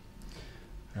as well.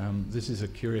 This is a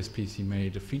curious piece he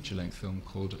made, a feature-length film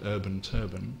called Urban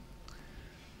Turban.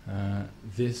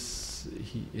 This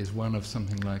is one of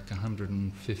something like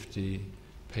 150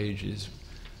 pages,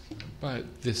 about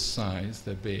this size,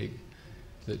 they're big,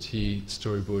 that he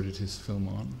storyboarded his film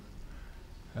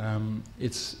on.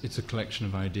 It's a collection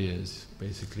of ideas,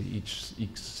 basically. Each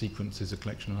sequence is a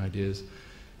collection of ideas.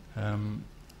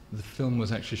 The film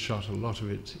was actually shot, a lot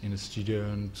of it in a studio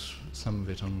and some of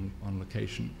it on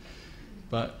location.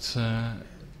 But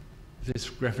this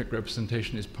graphic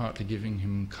representation is partly giving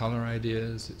him color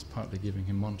ideas, it's partly giving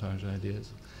him montage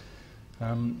ideas.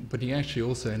 But he actually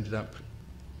also ended up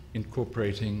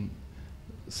incorporating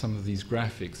some of these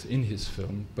graphics in his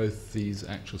film. Both these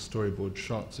actual storyboard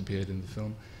shots appeared in the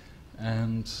film,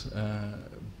 and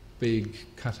big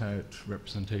cutout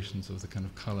representations of the kind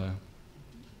of color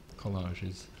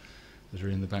collages that are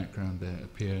in the background there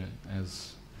appear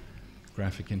as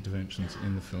graphic interventions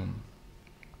in the film.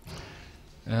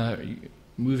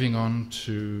 Moving on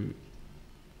to,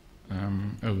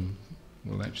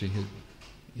 well actually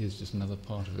here's just another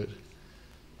part of it.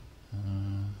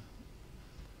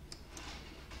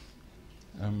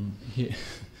 Here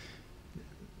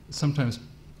sometimes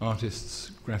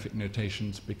artists' graphic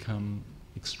notations become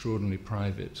extraordinarily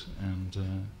private and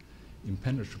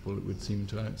impenetrable, it would seem,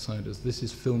 to outsiders. This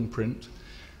is Film Print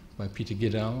by Peter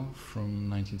Giddel from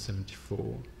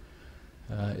 1974.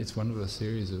 It's one of a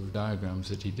series of diagrams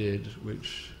that he did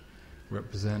which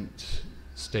represent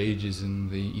stages in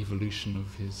the evolution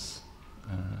of his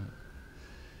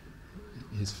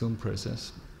film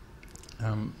process.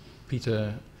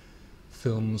 Peter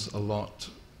films a lot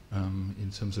in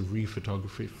terms of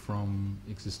rephotography from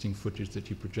existing footage that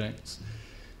he projects.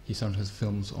 He sometimes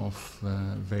films off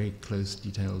very close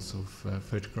details of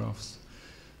photographs.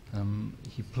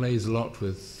 He plays a lot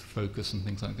with focus and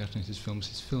things like that in his films.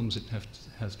 His films, it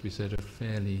has to be said, are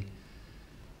fairly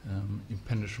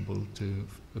impenetrable to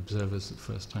observers the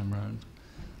first time round.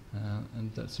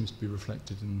 And that seems to be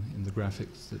reflected in the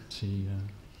graphics that he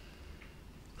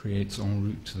creates en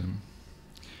route to them.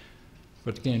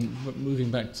 But again,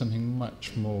 moving back to something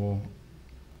much more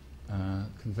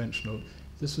conventional,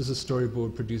 this was a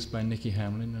storyboard produced by Nicky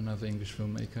Hamlin, another English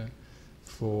filmmaker,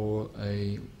 for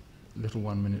a little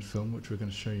 1-minute film, which we're going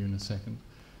to show you in a second.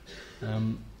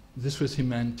 This was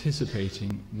him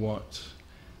anticipating what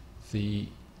the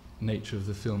nature of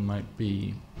the film might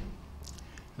be.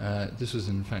 This was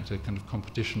in fact a kind of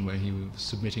competition where he was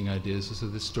submitting ideas, so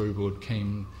this storyboard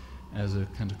came as a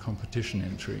kind of competition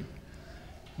entry.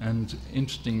 And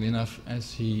interestingly enough,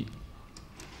 as he...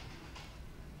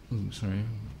 Oh, sorry,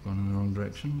 I've gone in the wrong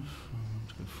direction.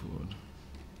 Let's go forward.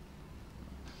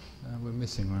 We're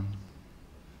missing one.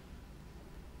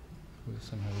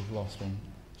 Somehow we've lost one.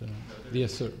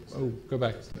 Yes, sir. Oh, go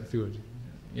back if you would.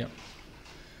 Yep.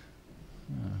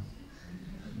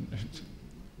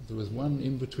 There was one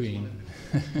in between.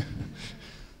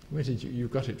 Where did you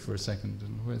got it for a second,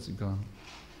 and where's it gone?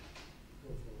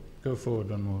 Go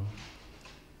forward one more.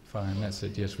 Fine, that's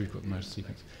it. Yes, we've got the motor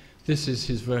sequence. This is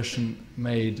his version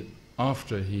made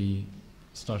after he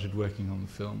started working on the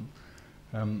film.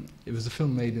 It was a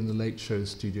film made in the Late Show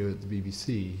studio at the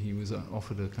BBC. He was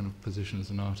offered a kind of position as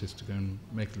an artist to go and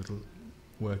make a little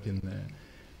work in there.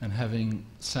 And having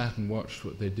sat and watched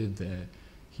what they did there,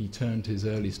 he turned his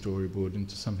early storyboard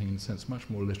into something, in a sense, much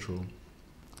more literal.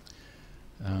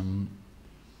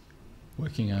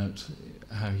 working out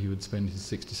how he would spend his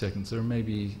 60 seconds. There are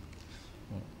maybe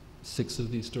 6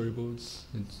 of these storyboards.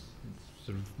 It's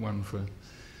sort of one for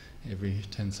every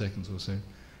 10 seconds or so.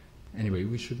 Anyway,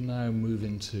 we should now move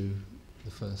into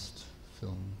the first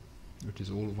film, which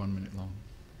is all of 1 minute long.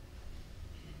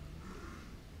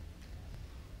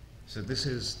 So this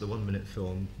is the 1 minute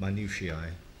film,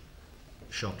 Minutiae,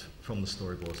 shot from the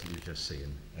storyboards that you've just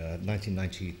seen,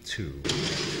 1992.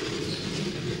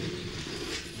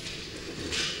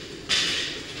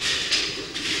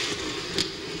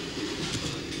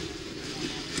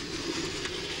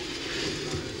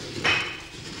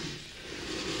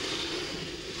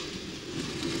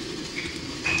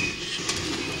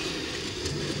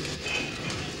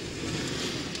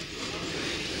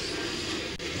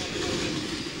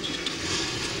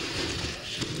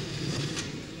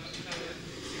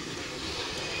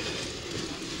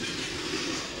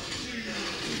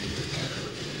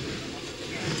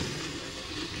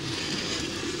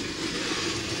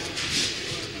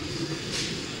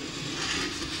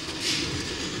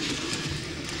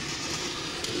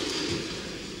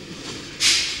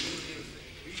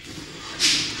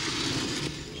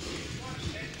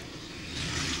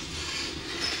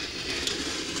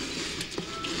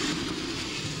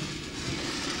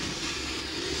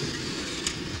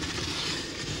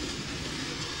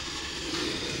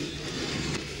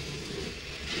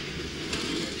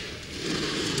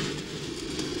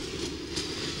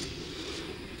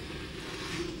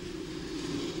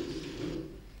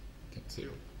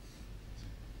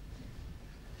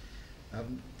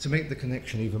 To make the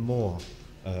connection even more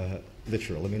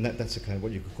literal, I mean that's a kind of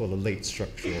what you could call a late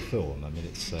structural film. I mean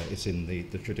it's in the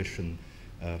tradition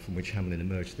from which Hamlin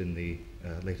emerged in the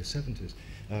later 70s.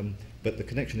 But the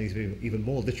connection is even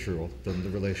more literal than the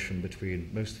relation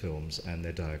between most films and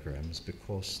their diagrams,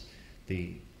 because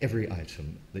every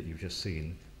item that you've just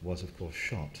seen was of course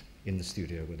shot in the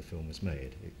studio where the film was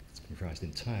made. It's comprised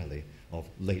entirely of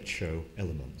late show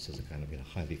elements as a kind of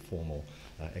highly formal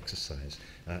exercise.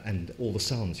 And all the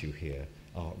sounds you hear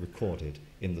are recorded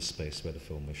in the space where the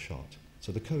film was shot.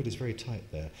 So the code is very tight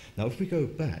there. Now if we go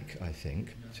back, I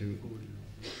think, to...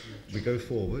 We go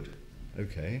forward,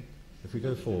 okay. If we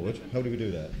go forward, how do we do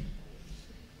that?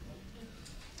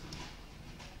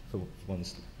 For one,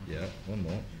 yeah, one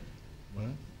more.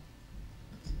 One.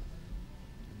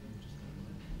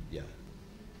 Yeah,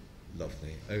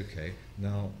 lovely. Okay.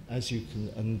 Now, as you can,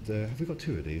 and have we got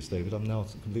 2 of these, David? I'm now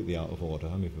completely out of order.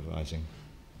 I'm improvising.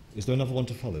 Is there another one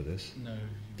to follow this? No.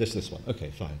 This one. Okay,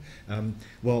 fine.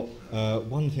 Well,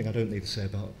 one thing I don't need to say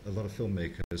about a lot of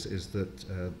filmmakers is that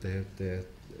their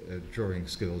drawing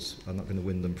skills are not going to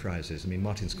win them prizes. I mean,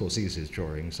 Martin Scorsese's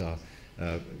drawings are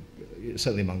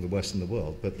certainly among the worst in the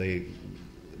world, but they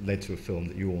led to a film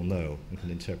that you all know and can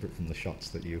interpret from the shots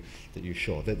that you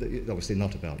shot. They're obviously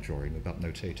not about drawing, about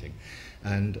notating.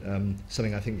 And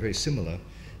something I think very similar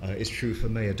is true for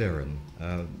Maya Deren.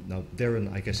 Now,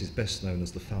 Deren, I guess, is best known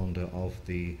as the founder of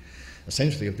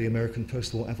essentially of the American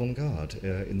post-war avant-garde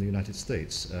in the United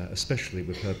States, especially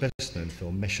with her best-known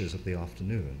film, Meshes of the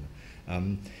Afternoon.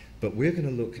 But we're going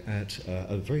to look at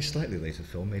a very slightly later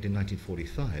film made in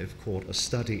 1945 called A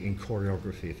Study in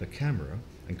Choreography for Camera.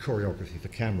 And choreography for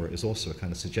camera is also a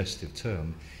kind of suggestive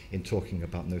term in talking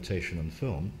about notation and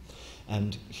film.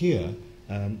 And here,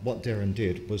 what Deren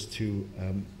did was to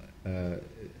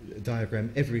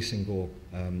diagram every single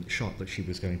shot that she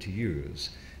was going to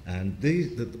use. And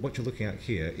what you're looking at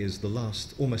here is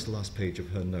almost the last page of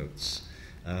her notes.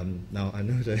 Now, I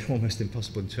know they're almost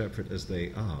impossible to interpret as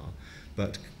they are,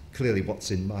 but clearly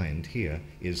what's in mind here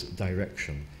is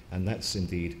direction, and that's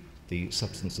indeed the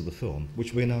substance of the film,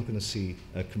 which we're now going to see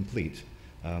complete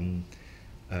in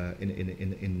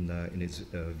its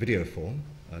video form.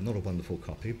 Not a wonderful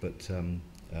copy, but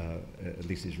at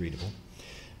least it's readable.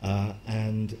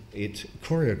 And it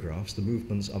choreographs the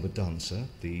movements of a dancer,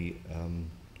 the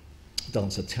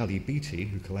dancer Tally Beatty,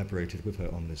 who collaborated with her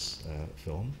on this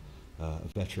film, a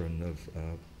veteran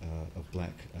of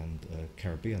black and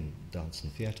Caribbean dance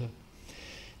and theatre.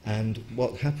 And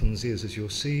what happens is, as you'll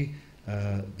see,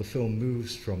 the film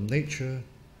moves from nature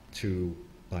to,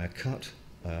 by a cut,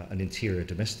 an interior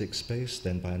domestic space,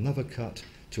 then by another cut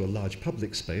to a large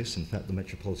public space, in fact the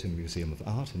Metropolitan Museum of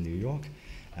Art in New York,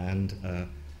 and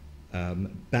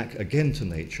back again to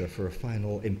nature for a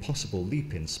final impossible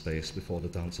leap in space before the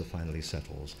dancer finally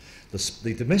settles.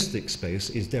 The domestic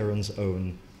space is Deren's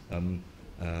own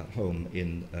home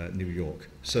in New York.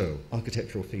 So,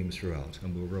 architectural themes throughout,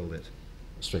 and we'll roll it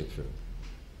straight through.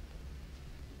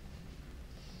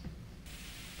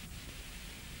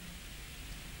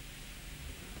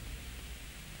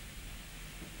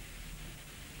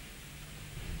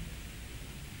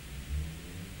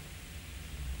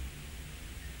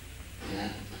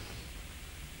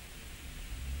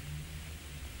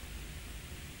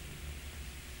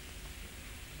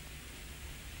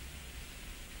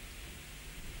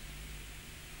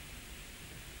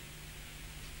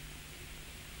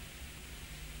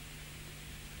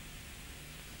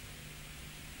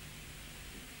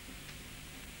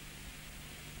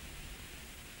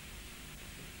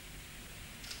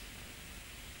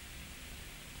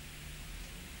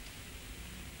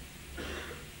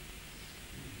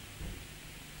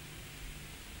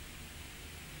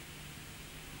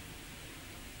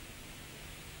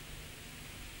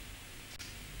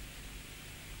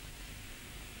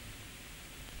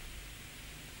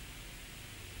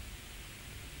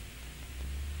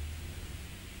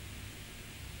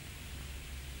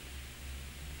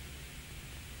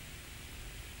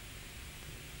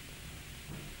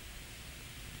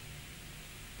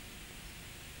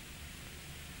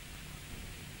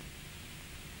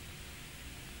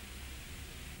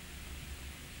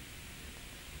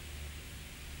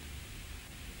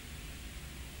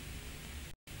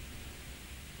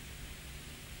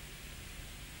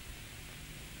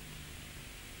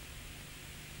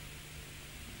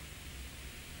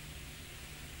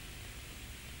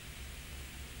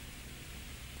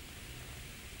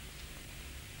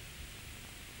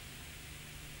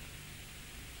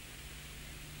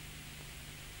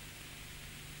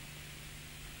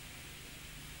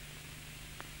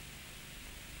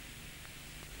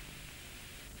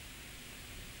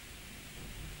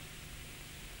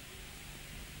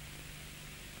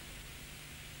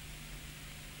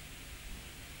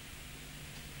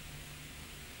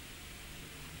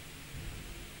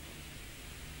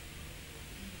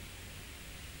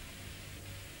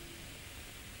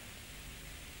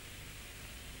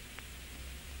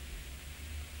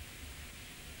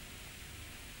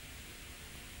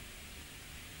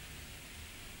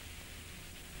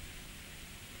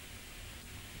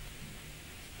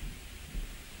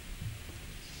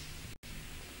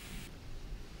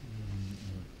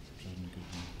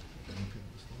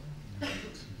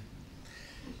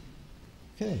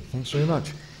 Okay, thanks very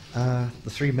much. The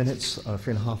 3 minutes,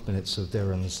 3.5 minutes of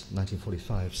Darren's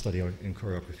 1945 study in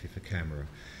choreography for camera.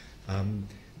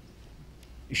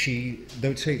 She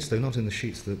notates, though not in the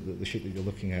sheets, the sheet that you're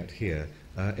looking at here,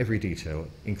 every detail,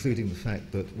 including the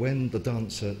fact that when the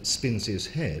dancer spins his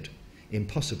head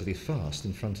impossibly fast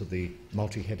in front of the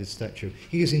multi-headed statue,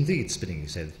 he is indeed spinning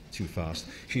his head too fast.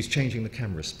 She's changing the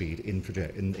camera speed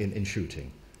in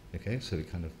shooting. Okay, so it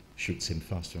kind of shoots him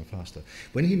faster and faster.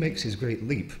 When he makes his great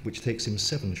leap, which takes him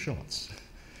 7 shots,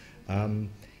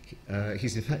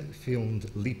 he's in fact filmed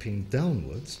leaping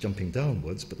downwards, jumping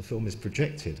downwards, but the film is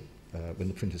projected when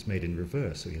the print is made in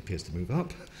reverse, so he appears to move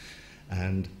up,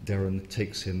 and Darren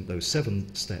takes him those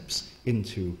 7 steps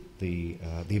into the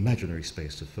imaginary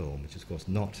space of film, which is of course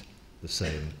not the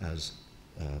same as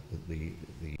the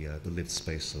lived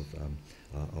space of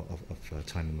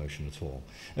time and motion at all.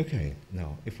 Okay,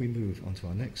 now if we move on to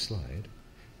our next slide,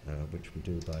 which we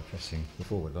do by pressing the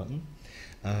forward button,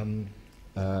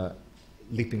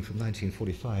 leaping from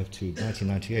 1945 to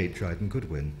 1998, Dryden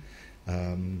Goodwin,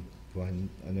 who I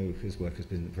know his work has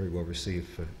been very well received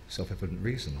for self-evident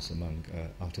reasons among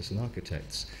artists and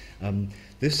architects.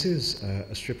 This is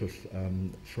a strip of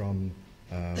from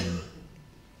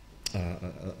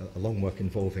a long work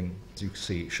involving, as you can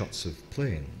see, shots of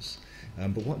planes.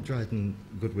 But what Dryden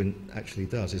Goodwin actually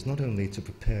does is not only to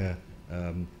prepare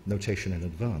notation in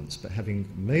advance, but having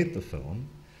made the film,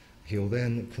 he'll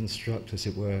then construct, as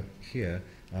it were, here,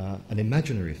 an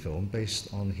imaginary film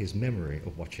based on his memory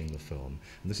of watching the film.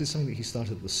 And this is something that he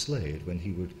started at the Slade, when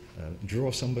he would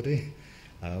draw somebody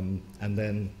and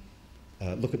then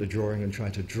look at the drawing and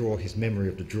try to draw his memory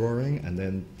of the drawing, and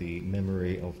then the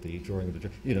memory of the drawing of the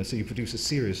drawing. You know, so you produce a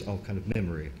series of kind of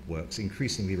memory works,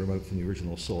 increasingly remote from the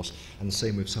original source, and the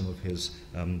same with some of his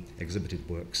exhibited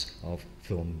works of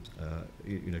film,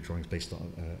 drawings based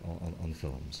on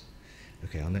films.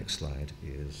 Okay, our next slide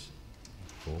is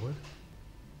forward.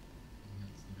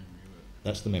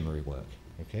 That's the memory work.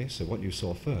 Okay, so what you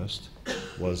saw first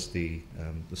was the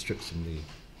strips from the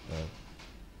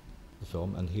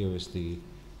film, and here is the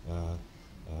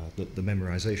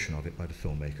memorization of it by the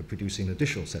filmmaker, producing an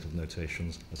additional set of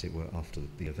notations, as it were, after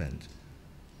the event.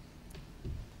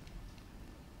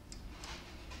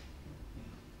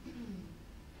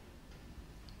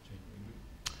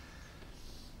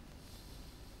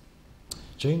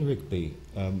 Jane Rigby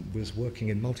was working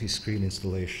in multi-screen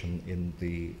installation in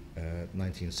the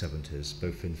 1970s,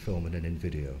 both in film and in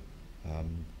video.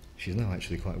 She's now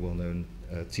actually quite a well-known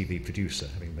TV producer,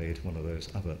 having made one of those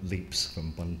other leaps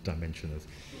from one dimension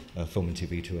of film and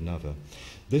TV to another.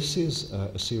 This is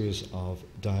a series of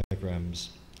diagrams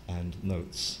and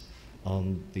notes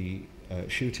on the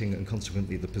shooting and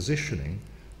consequently the positioning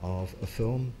of a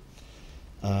film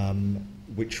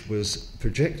which was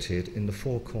projected in the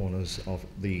 4 corners of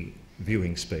the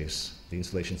viewing space, the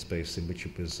installation space in which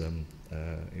it was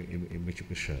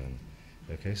shown.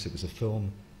 Okay, so it was a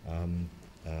film,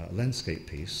 a landscape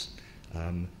piece,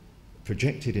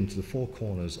 projected into the 4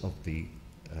 corners of the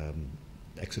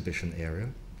exhibition area,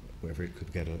 wherever it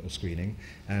could get a screening,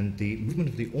 and the movement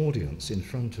of the audience in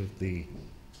front of the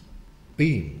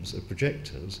beams of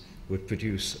projectors would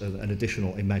produce an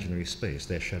additional imaginary space.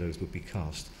 Their shadows would be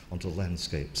cast onto the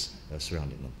landscapes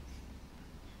surrounding them.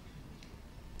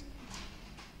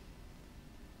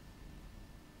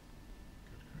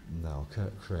 Now,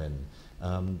 Kurt Kren.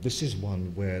 This is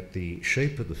one where the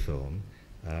shape of the film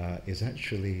is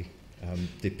actually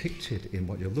depicted in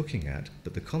what you're looking at,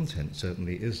 but the content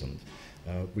certainly isn't.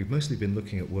 We've mostly been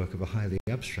looking at work of a highly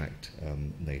abstract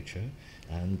nature,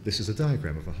 and this is a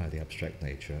diagram of a highly abstract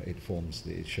nature. It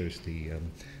shows the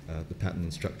pattern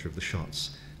and structure of the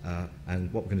shots.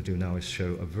 And what we're going to do now is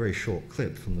show a very short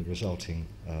clip from the resulting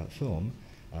film,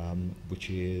 which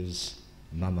is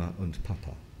Mama und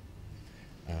Papa.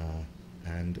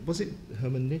 And was it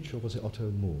Hermann Nietzsche or was it Otto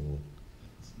Moore?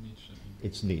 It's Nietzsche.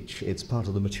 It's Nietzsche. It's part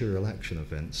of the material action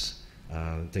events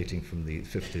dating from the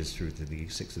 50s through to the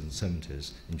 60s and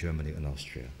 70s in Germany and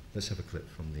Austria. Let's have a clip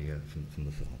from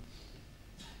the film.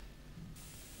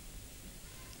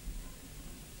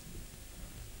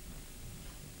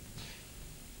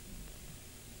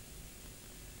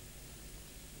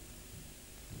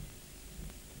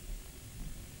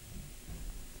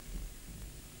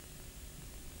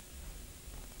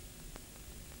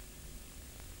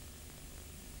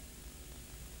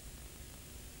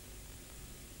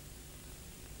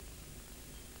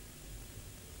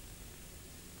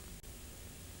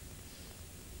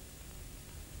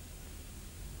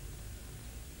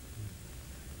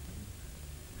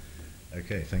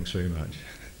 Okay, thanks very much.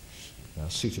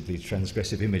 suitably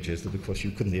transgressive images that, of course,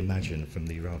 you couldn't imagine from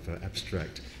the rather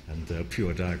abstract and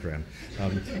pure diagram.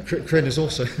 Kren is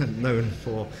also known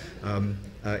for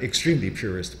extremely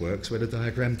purist works where the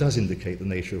diagram does indicate the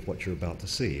nature of what you're about to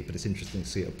see, but it's interesting to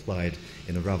see it applied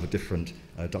in a rather different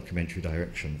documentary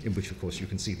direction, in which, of course, you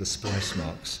can see the splice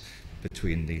marks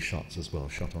between the shots as well,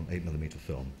 shot on 8mm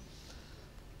film.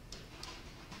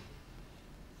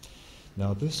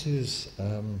 Now, this is, you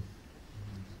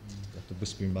have to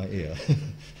whisper in my ear.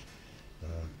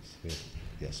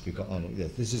 Yes, we've got Arnold.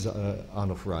 Yes, this is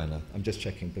Arnulf Reiner. I'm just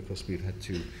checking because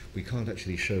we can't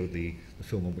actually show the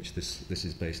film on which this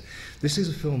is based. This is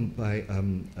a film by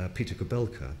Peter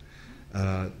Kubelka,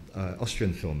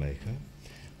 Austrian filmmaker,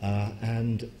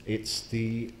 and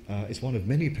it's one of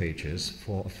many pages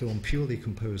for a film purely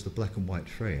composed of black and white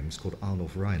frames called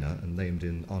Arnulf Reiner, and named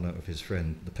in honor of his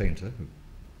friend, the painter, who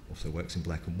also works in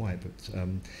black and white. But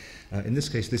in this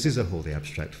case, this is a wholly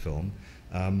abstract film,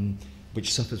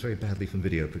 which suffers very badly from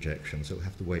video projection, so we'll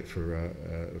have to wait for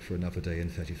another day in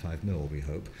 35mm, we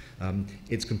hope.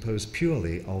 It's composed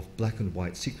purely of black and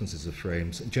white sequences of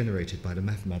frames generated by the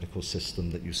mathematical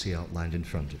system that you see outlined in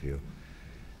front of you.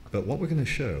 But what we're going to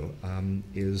show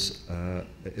is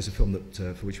a film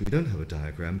that, for which we don't have a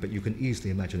diagram, but you can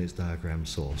easily imagine its diagram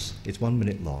source. It's 1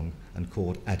 minute long and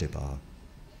called Adebar,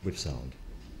 with sound.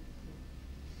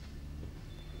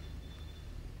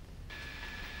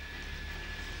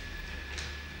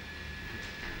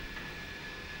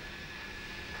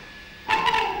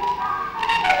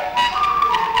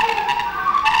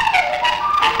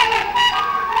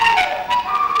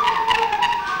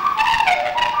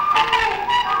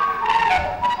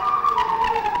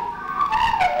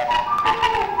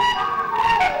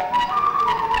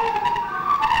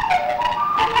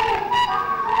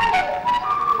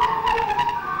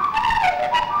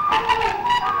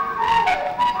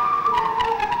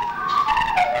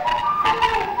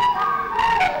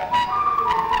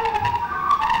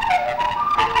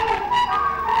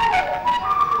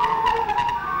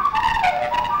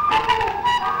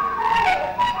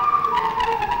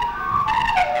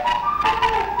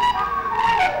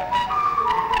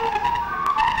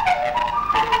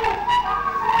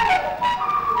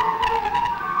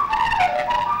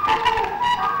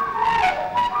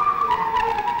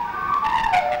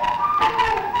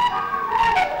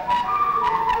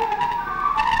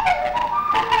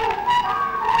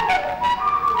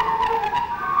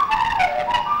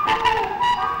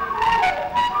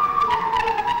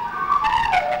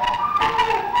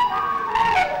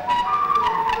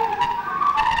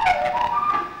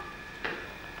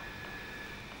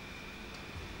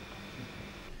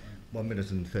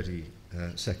 And 30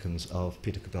 seconds of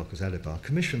Peter Kubelka's Adebar,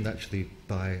 commissioned actually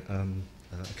by a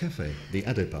cafe, the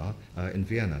Adebar, in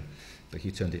Vienna, but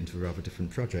he turned it into a rather different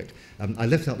project. I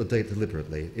left out the date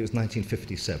deliberately. It was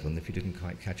 1957, if you didn't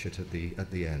quite catch it at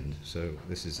the end. So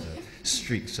this is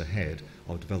streaks ahead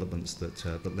of developments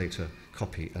that later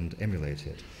copy and emulate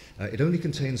it. It only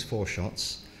contains 4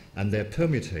 shots, and they're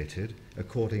permutated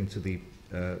according to the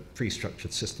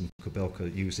pre-structured system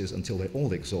Kubelka uses until they're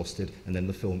all exhausted, and then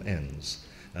the film ends.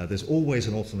 There's always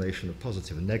an alternation of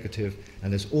positive and negative,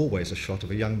 and there's always a shot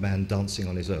of a young man dancing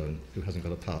on his own who hasn't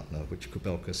got a partner, which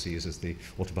Kubelka sees as the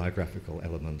autobiographical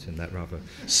element in that rather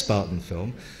Spartan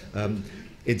film.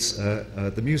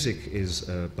 The music is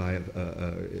by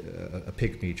a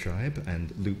pygmy tribe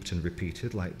and looped and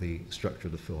repeated like the structure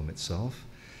of the film itself.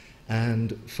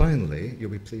 And finally,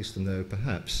 you'll be pleased to know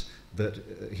perhaps that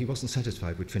he wasn't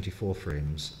satisfied with 24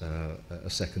 frames a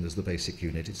second as the basic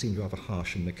unit. It seemed rather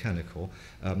harsh and mechanical,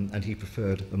 and he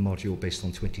preferred a module based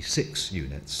on 26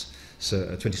 units,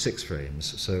 so 26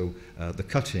 frames. So the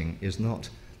cutting is not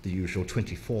the usual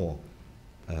 24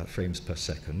 frames per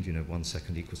second, 1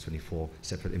 second equals 24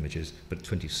 separate images, but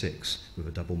 26 with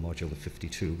a double module of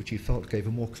 52, which he felt gave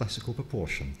a more classical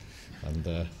proportion.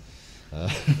 And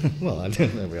well,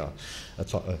 there we are, a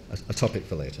topic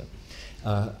for later.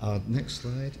 Our next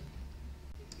slide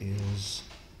is,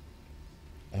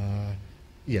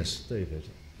 yes, David.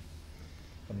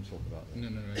 Come and talk about that.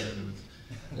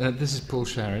 No. This is Paul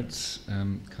Sharrett's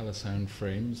Colour Sound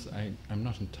Frames. I'm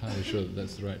not entirely sure that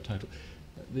that's the right title.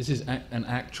 This is an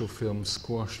actual film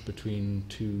squashed between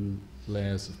 2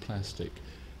 layers of plastic,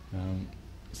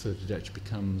 so that it actually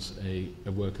becomes a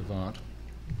work of art.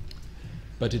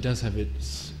 But it does have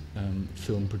its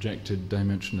film projected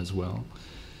dimension as well.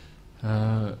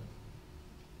 I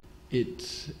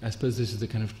suppose this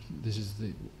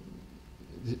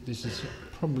is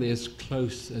probably as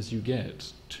close as you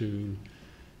get to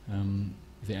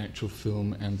the actual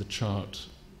film and the chart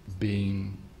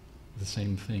being the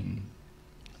same thing.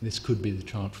 this could be the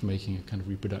chart for making a kind of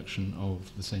reproduction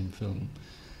of the same film.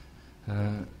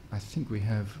 I think we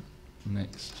have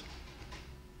next.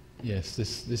 Yes,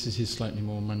 this is his slightly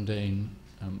more mundane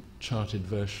charted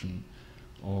version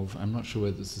of, I'm not sure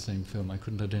whether it's the same film, I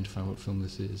couldn't identify what film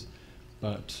this is,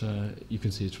 but you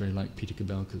can see it's very like Peter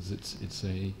Kabelka's. It's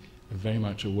a very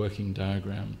much a working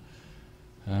diagram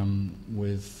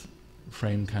with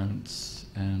frame counts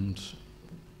and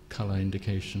colour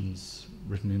indications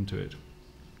written into it.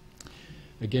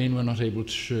 Again, we're not able to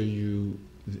show you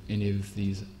any of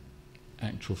these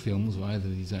actual films, or either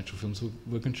of these actual films.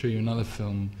 We're going to show you another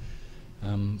film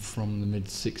from the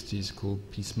mid-60s called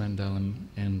Peace, Mandalum,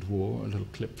 End War, a little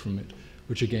clip from it,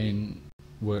 which again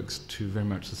works to very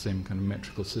much the same kind of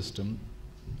metrical system,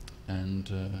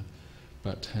 and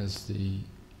but has the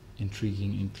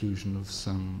intriguing inclusion of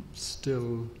some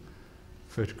still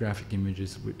photographic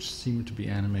images which seem to be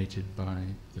animated by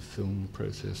the film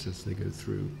process as they go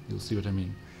through. You'll see what I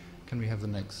mean. Can we have the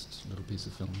next little piece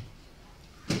of film?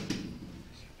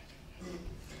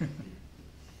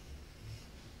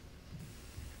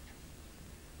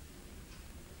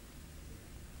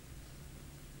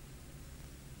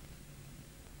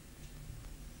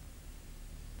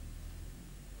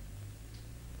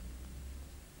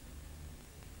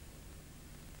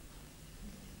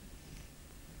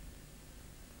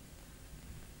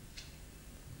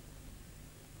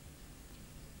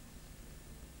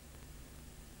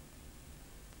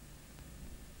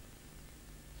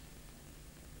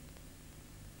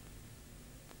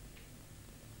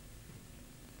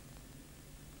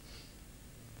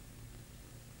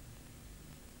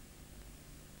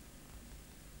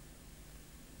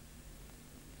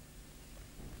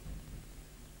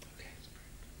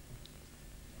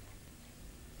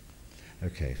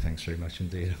 Okay, thanks very much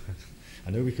indeed. I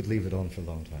know we could leave it on for a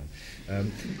long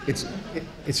time.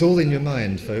 It's all in your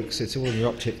mind, folks. It's all in your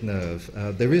optic nerve.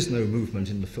 There is no movement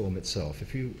in the film itself.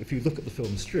 If you look at the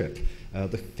film strip,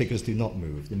 the figures do not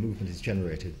move. The movement is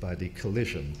generated by the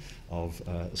collision of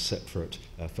separate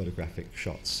photographic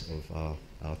shots of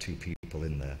our two people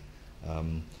in there.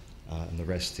 And the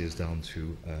rest is down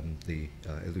to the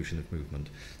illusion of movement.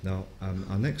 Now,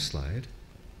 our next slide,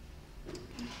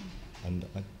 and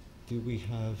do we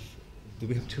have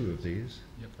two of these?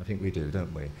 Yep. I think we do,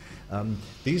 don't we?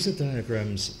 These are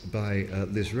diagrams by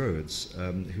Liz Rhodes,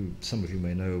 who some of you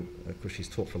may know, because she's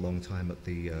taught for a long time at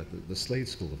the Slade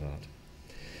School of Art.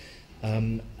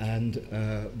 And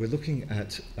we're looking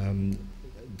at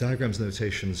diagrams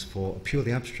notations for a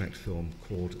purely abstract film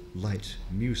called Light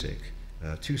Music,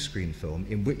 two-screen film,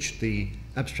 in which the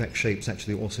abstract shapes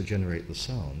actually also generate the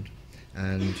sound.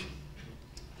 And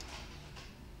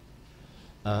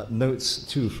notes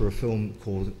too for a film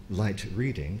called Light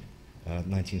Reading,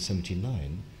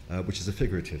 1979, which is a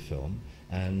figurative film,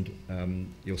 and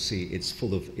you'll see it's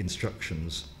full of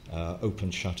instructions: open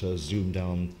shutter, zoom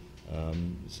down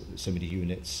so many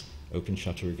units, open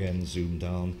shutter again, zoom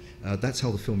down. That's how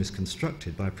the film is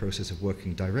constructed, by a process of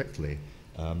working directly,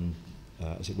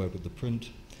 as it were, with the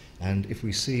print. And if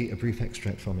we see a brief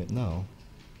extract from it now,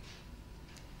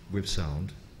 with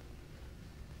sound.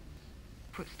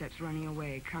 Footsteps running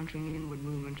away, countering the inward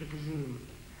movement of the zoom,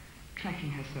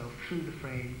 tracking herself through the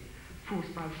frame,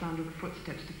 forced by the sound of the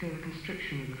footsteps to feel the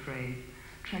constriction of the frame,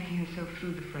 tracking herself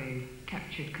through the frame,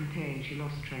 captured, contained, she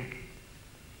lost track.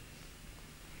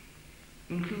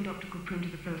 Include optical print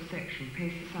of the first section,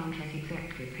 pace the soundtrack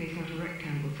exactly, pace out a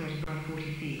rectangle 30 by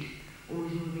 40 feet,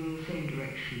 always moving in the same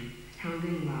direction, held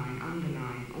in line,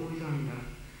 underline, always under,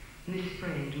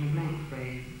 misframed in a blank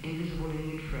frame, invisible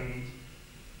in mid-frame.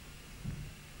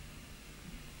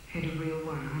 Head of reel 1,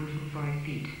 105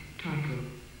 feet. Title: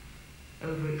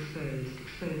 Overexposed,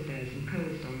 exposed as,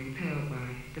 imposed on, impaled by.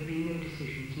 There being no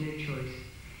decisions, no choice.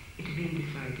 It had been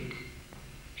decided.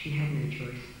 She had no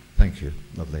choice. Thank you.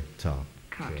 Lovely. Tar.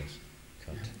 Cut. Cheers.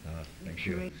 Cut. Thank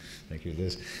you. Thank you,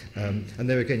 Liz. And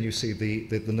there again you see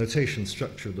the notation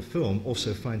structure of the film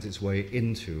also finds its way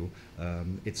into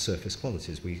its surface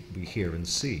qualities. We hear and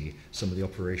see some of the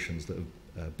operations that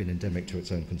have been endemic to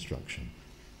its own construction.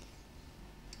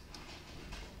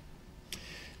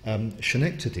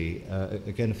 Schenectady,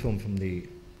 again a film from the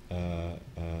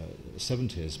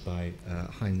 70s by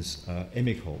Heinz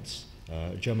Emmigholz,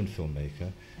 a German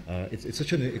filmmaker. It's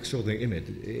such an extraordinary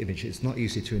image, it's not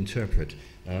easy to interpret,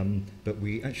 but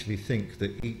we actually think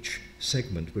that each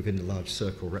segment within the large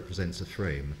circle represents a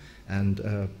frame, and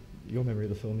your memory of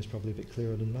the film is probably a bit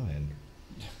clearer than mine.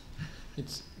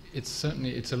 it's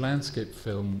a landscape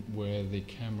film where the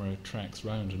camera tracks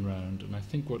round and round, and I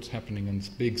think what's happening in this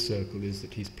big circle is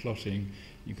that he's plotting.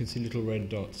 You can see little red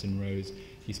dots in rows.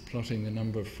 He's plotting the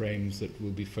number of frames that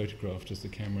will be photographed as the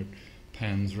camera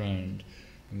pans round,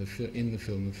 and in the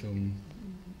film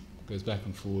goes back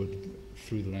and forward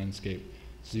through the landscape,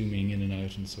 zooming in and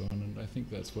out and so on. And I think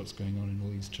that's what's going on in all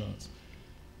these charts.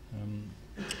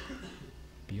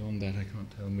 Beyond that, I can't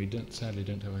tell, and we sadly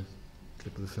don't have a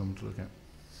clip of the film to look at.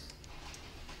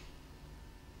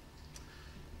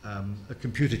 A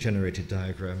computer-generated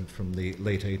diagram from the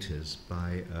late 80s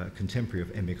by a contemporary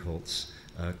of Emmy Holtz,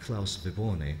 Klaus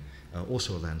Viborny,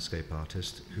 also a landscape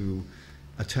artist, who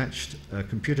attached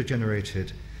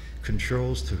computer-generated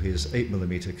controls to his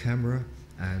 8mm camera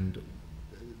and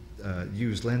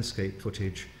used landscape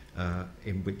footage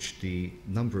in which the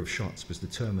number of shots was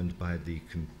determined by the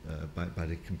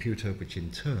computer, which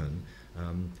in turn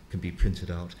can be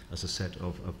printed out as a set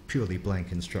of purely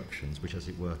blank instructions, which, as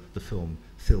it were, the film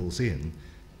fills in,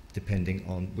 depending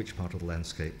on which part of the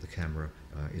landscape the camera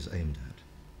is aimed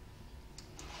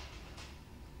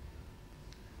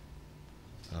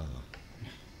at.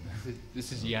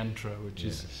 This is Yantra, which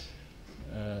Yes.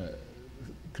 is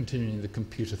continuing the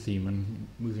computer theme and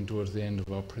moving towards the end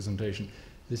of our presentation.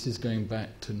 This is going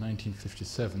back to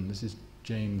 1957. This is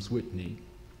James Whitney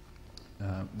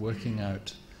working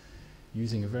out,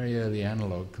 using a very early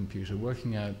analog computer,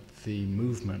 working out the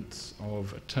movements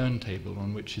of a turntable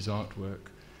on which his artwork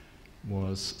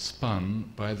was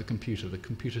spun by the computer. The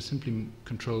computer simply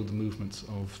controlled the movements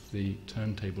of the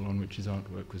turntable on which his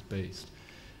artwork was based.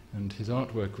 And his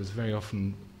artwork was very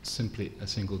often simply a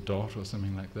single dot or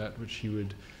something like that, which he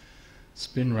would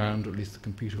spin round, or at least the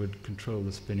computer would control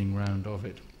the spinning round of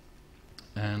it.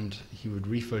 And he would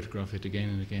rephotograph it again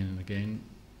and again and again,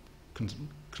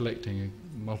 collecting a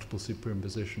multiple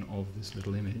superimposition of this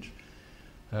little image,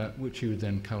 which he would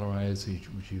then colorize,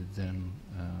 which he would then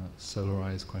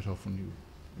solarize. Quite often you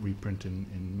reprint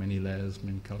in many layers,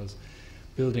 many colors,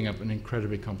 building up an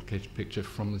incredibly complicated picture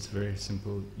from this very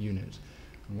simple unit.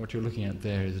 And what you're looking at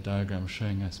there is a diagram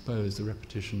showing, I suppose, the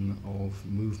repetition of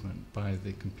movement by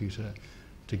the computer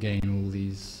to gain all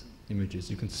these images.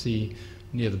 You can see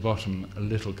near the bottom a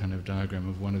little kind of diagram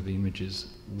of one of the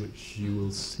images, which you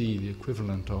will see the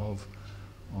equivalent of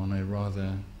on a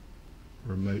rather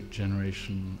remote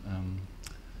generation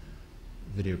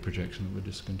video projection that we're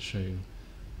just going to show you.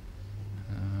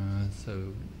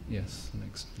 So, yes, the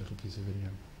next little piece of video.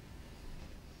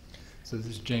 So this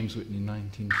is James Whitney,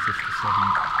 1957.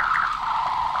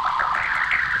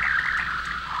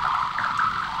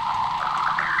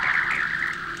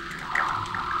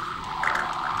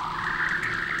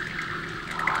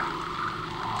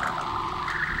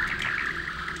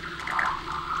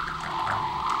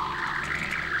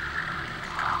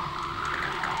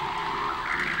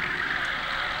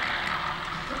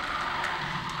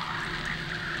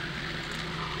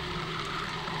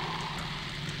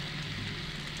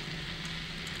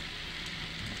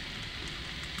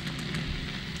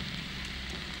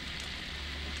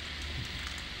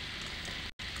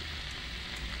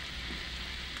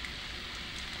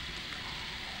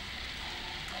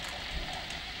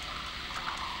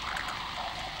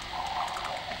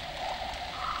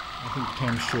 I think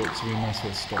time's short, so we might as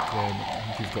well stop there, but I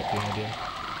think you've got the idea.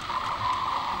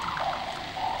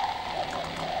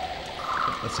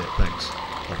 That's it, thanks.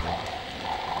 Lovely.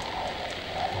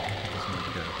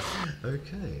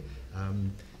 Okay,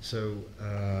 so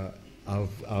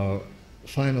our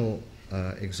final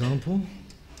example,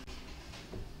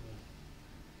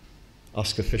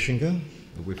 Oscar Fischinger,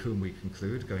 with whom we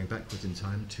conclude, going backwards in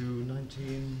time to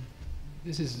 19...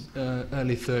 This is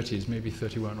early 30s, maybe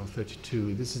 31 or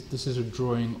 32. This is a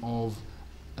drawing of,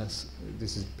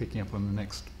 this is picking up on the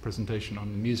next presentation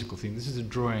on the musical theme. This is a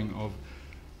drawing of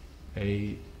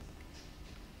a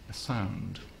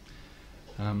sound.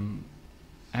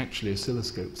 Actually,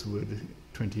 oscilloscopes would,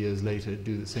 20 years later,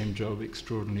 do the same job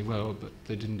extraordinarily well, but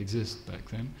they didn't exist back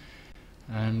then.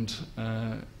 And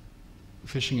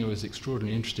Fischinger was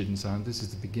extraordinarily interested in sound. This is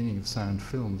the beginning of sound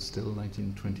films still.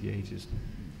 1928 is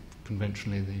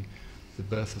conventionally the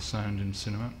birth of sound in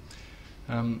cinema.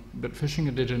 But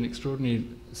Fischinger did an extraordinary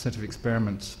set of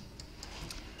experiments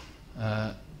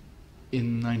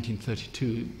in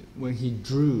 1932 when he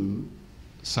drew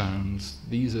sounds.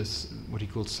 These are what he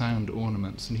called sound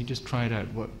ornaments, and he just tried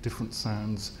out what different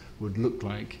sounds would look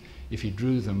like if he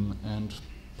drew them and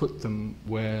put them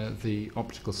where the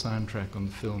optical soundtrack on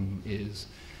the film is.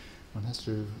 One has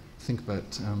to think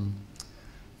about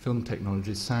film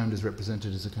technology. Sound is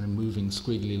represented as a kind of moving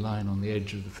squiggly line on the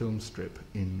edge of the film strip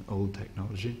in old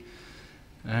technology.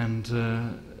 And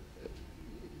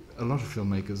a lot of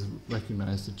filmmakers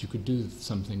recognized that you could do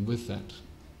something with that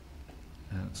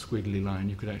squiggly line.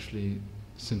 You could actually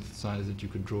synthesize it, you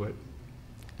could draw it.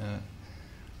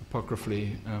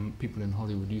 Apocryphally, people in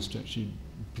Hollywood used to actually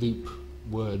bloop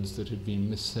words that had been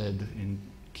missaid in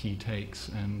key takes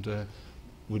and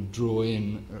would draw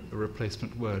in a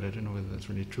replacement word. I don't know whether that's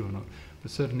really true or not.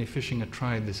 But certainly Fishinger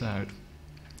tried this out,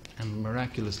 and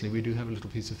miraculously we do have a little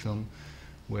piece of film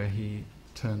where he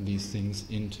turned these things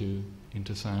into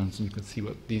sounds, and you can see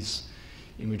what these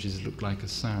images look like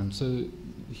as sound. So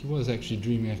he was actually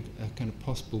dreaming a kind of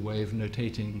possible way of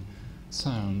notating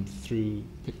sound through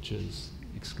pictures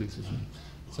exclusively.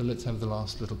 So let's have the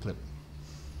last little clip.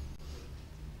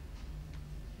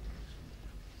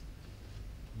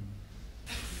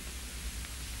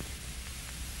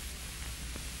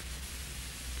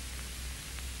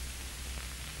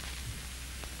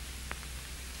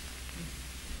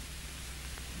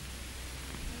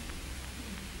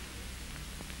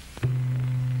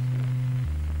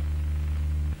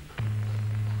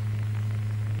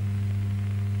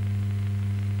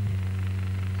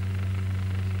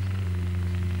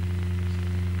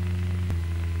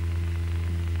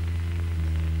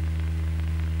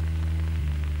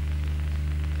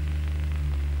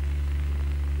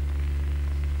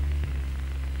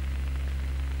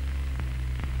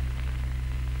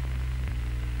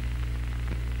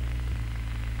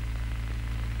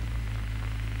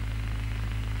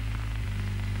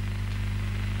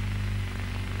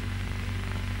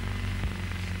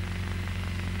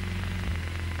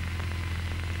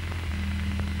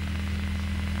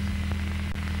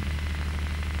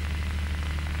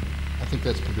 I think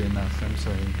that's probably enough. I'm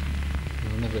sorry.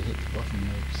 We'll never hit the bottom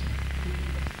note. So.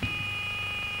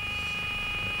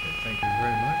 Okay, thank you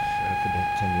very much for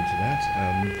attending to that.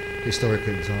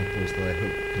 Historical examples that I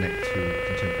hope connect to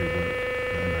contemporary work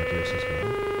and ideas as well.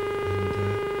 And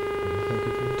thank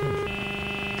you for your